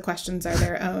philosophers, the questions are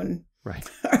their own,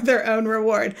 are their own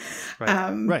reward.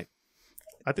 Right.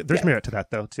 I think there's merit to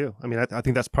that though, too. I mean, I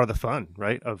think that's part of the fun,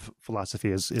 right, of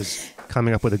philosophy is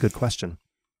coming up with a good question.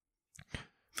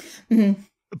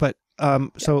 But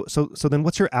so then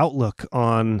what's your outlook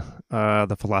on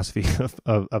the philosophy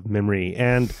of memory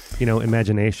and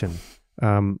imagination?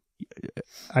 You're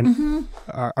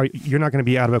not going to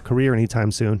be out of a career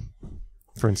anytime soon,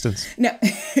 for instance. No.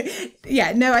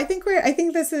 No, I think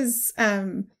this is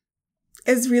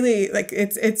really like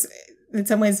it's in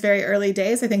some ways very early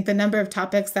days. I think the number of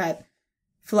topics that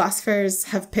philosophers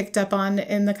have picked up on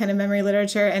in the kind of memory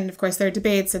literature, and of course their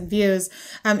debates and views,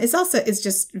 is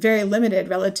just very limited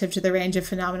relative to the range of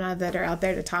phenomena that are out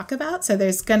there to talk about. So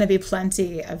there's going to be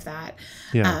plenty of that.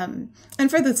 And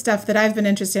for the stuff that I've been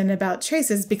interested in about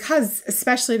traces,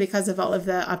 especially because of all of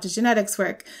the optogenetics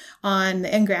work on the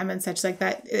Engram and such like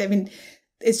that, I mean,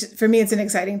 for me, it's an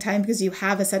exciting time because you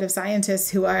have a set of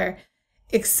scientists who are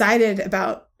excited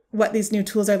about what these new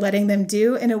tools are letting them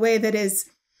do in a way that is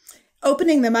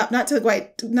opening them up, not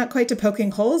quite to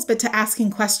poking holes, but to asking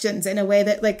questions in a way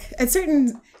that, like, at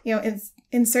certain,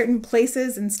 in certain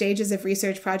places and stages of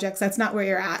research projects, that's not where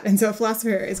you're at. And so a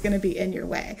philosopher is going to be in your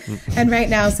way. And right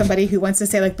now, somebody who wants to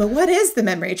say like, but what is the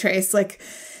memory trace? Like,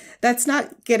 that's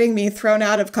not getting me thrown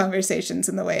out of conversations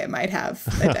in the way it might have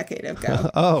a decade ago.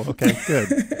 Oh, okay.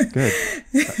 Good.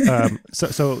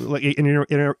 So like in your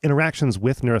interactions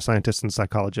with neuroscientists and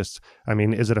psychologists, I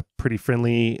mean, is it a pretty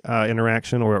friendly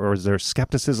interaction, or is there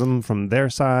skepticism from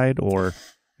their side, or,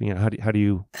 how do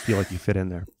you feel like you fit in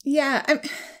there? Yeah,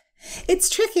 it's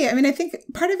tricky. I mean, I think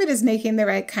part of it is making the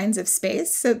right kinds of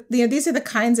space. So, these are the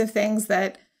kinds of things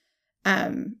that,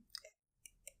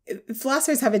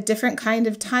 philosophers have a different kind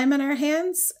of time on our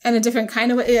hands and a different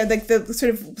kind of like the sort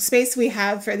of space we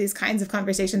have for these kinds of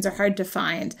conversations are hard to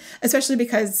find, especially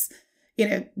because,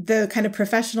 the kind of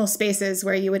professional spaces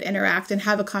where you would interact and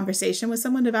have a conversation with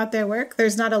someone about their work,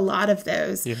 there's not a lot of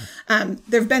those. There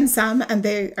have been some, and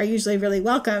they are usually really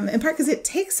welcome, in part because it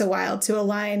takes a while to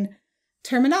align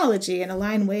terminology and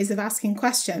align ways of asking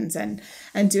questions and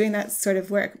doing that sort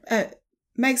of work.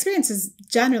 My experience has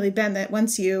generally been that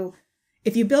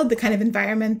if you build the kind of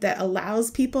environment that allows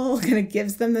people, kind of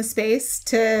gives them the space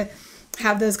to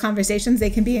have those conversations, they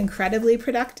can be incredibly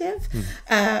productive.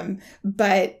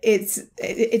 But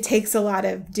it takes a lot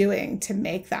of doing to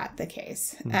make that the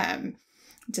case.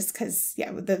 Just because,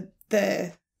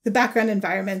 the background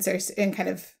environments are in kind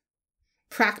of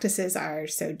practices are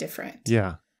so different.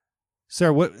 Yeah.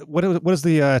 Sarah, what is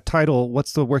the title?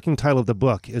 What's the working title of the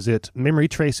book? Is it Memory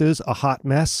Traces, A Hot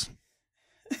Mess?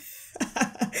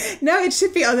 No, it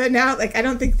should be. Although now, like, I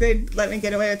don't think they'd let me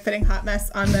get away with putting "hot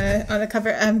mess" on the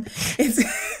cover. It's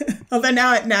although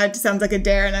now it sounds like a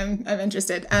dare, and I'm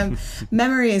interested.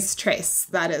 Memories Trace.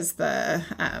 That is the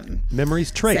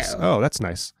Memories Trace. So, oh, that's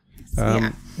nice.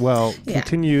 Yeah. Well,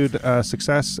 continued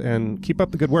success, and keep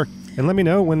up the good work. And let me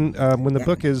know when the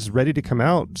book is ready to come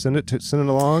out. Send it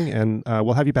along, and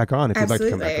we'll have you back on if you'd like to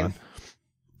come back on.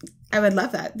 I would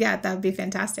love that. Yeah, that would be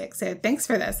fantastic. So thanks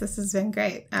for this. This has been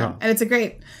great. And it's a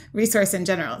great resource in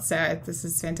general. So this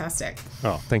is fantastic.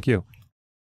 Oh, thank you.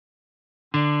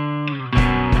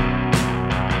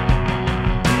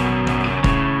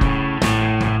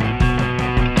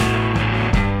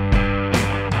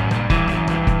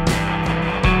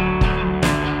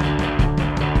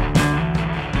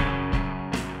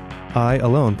 I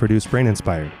alone produce Brain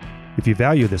Inspired. If you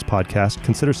value this podcast,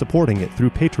 consider supporting it through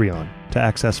Patreon to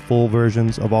access full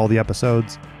versions of all the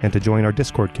episodes and to join our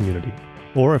Discord community.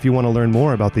 Or if you want to learn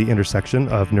more about the intersection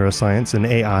of neuroscience and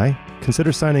AI,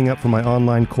 consider signing up for my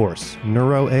online course,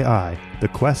 Neuro AI, The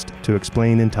Quest to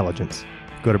Explain Intelligence.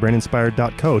 Go to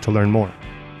braininspired.co to learn more.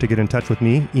 To get in touch with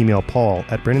me, email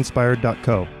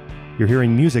paul@braininspired.co. You're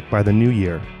hearing music by The New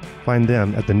Year. Find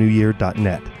them at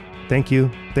thenewyear.net. Thank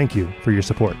you for your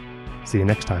support. See you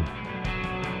next time.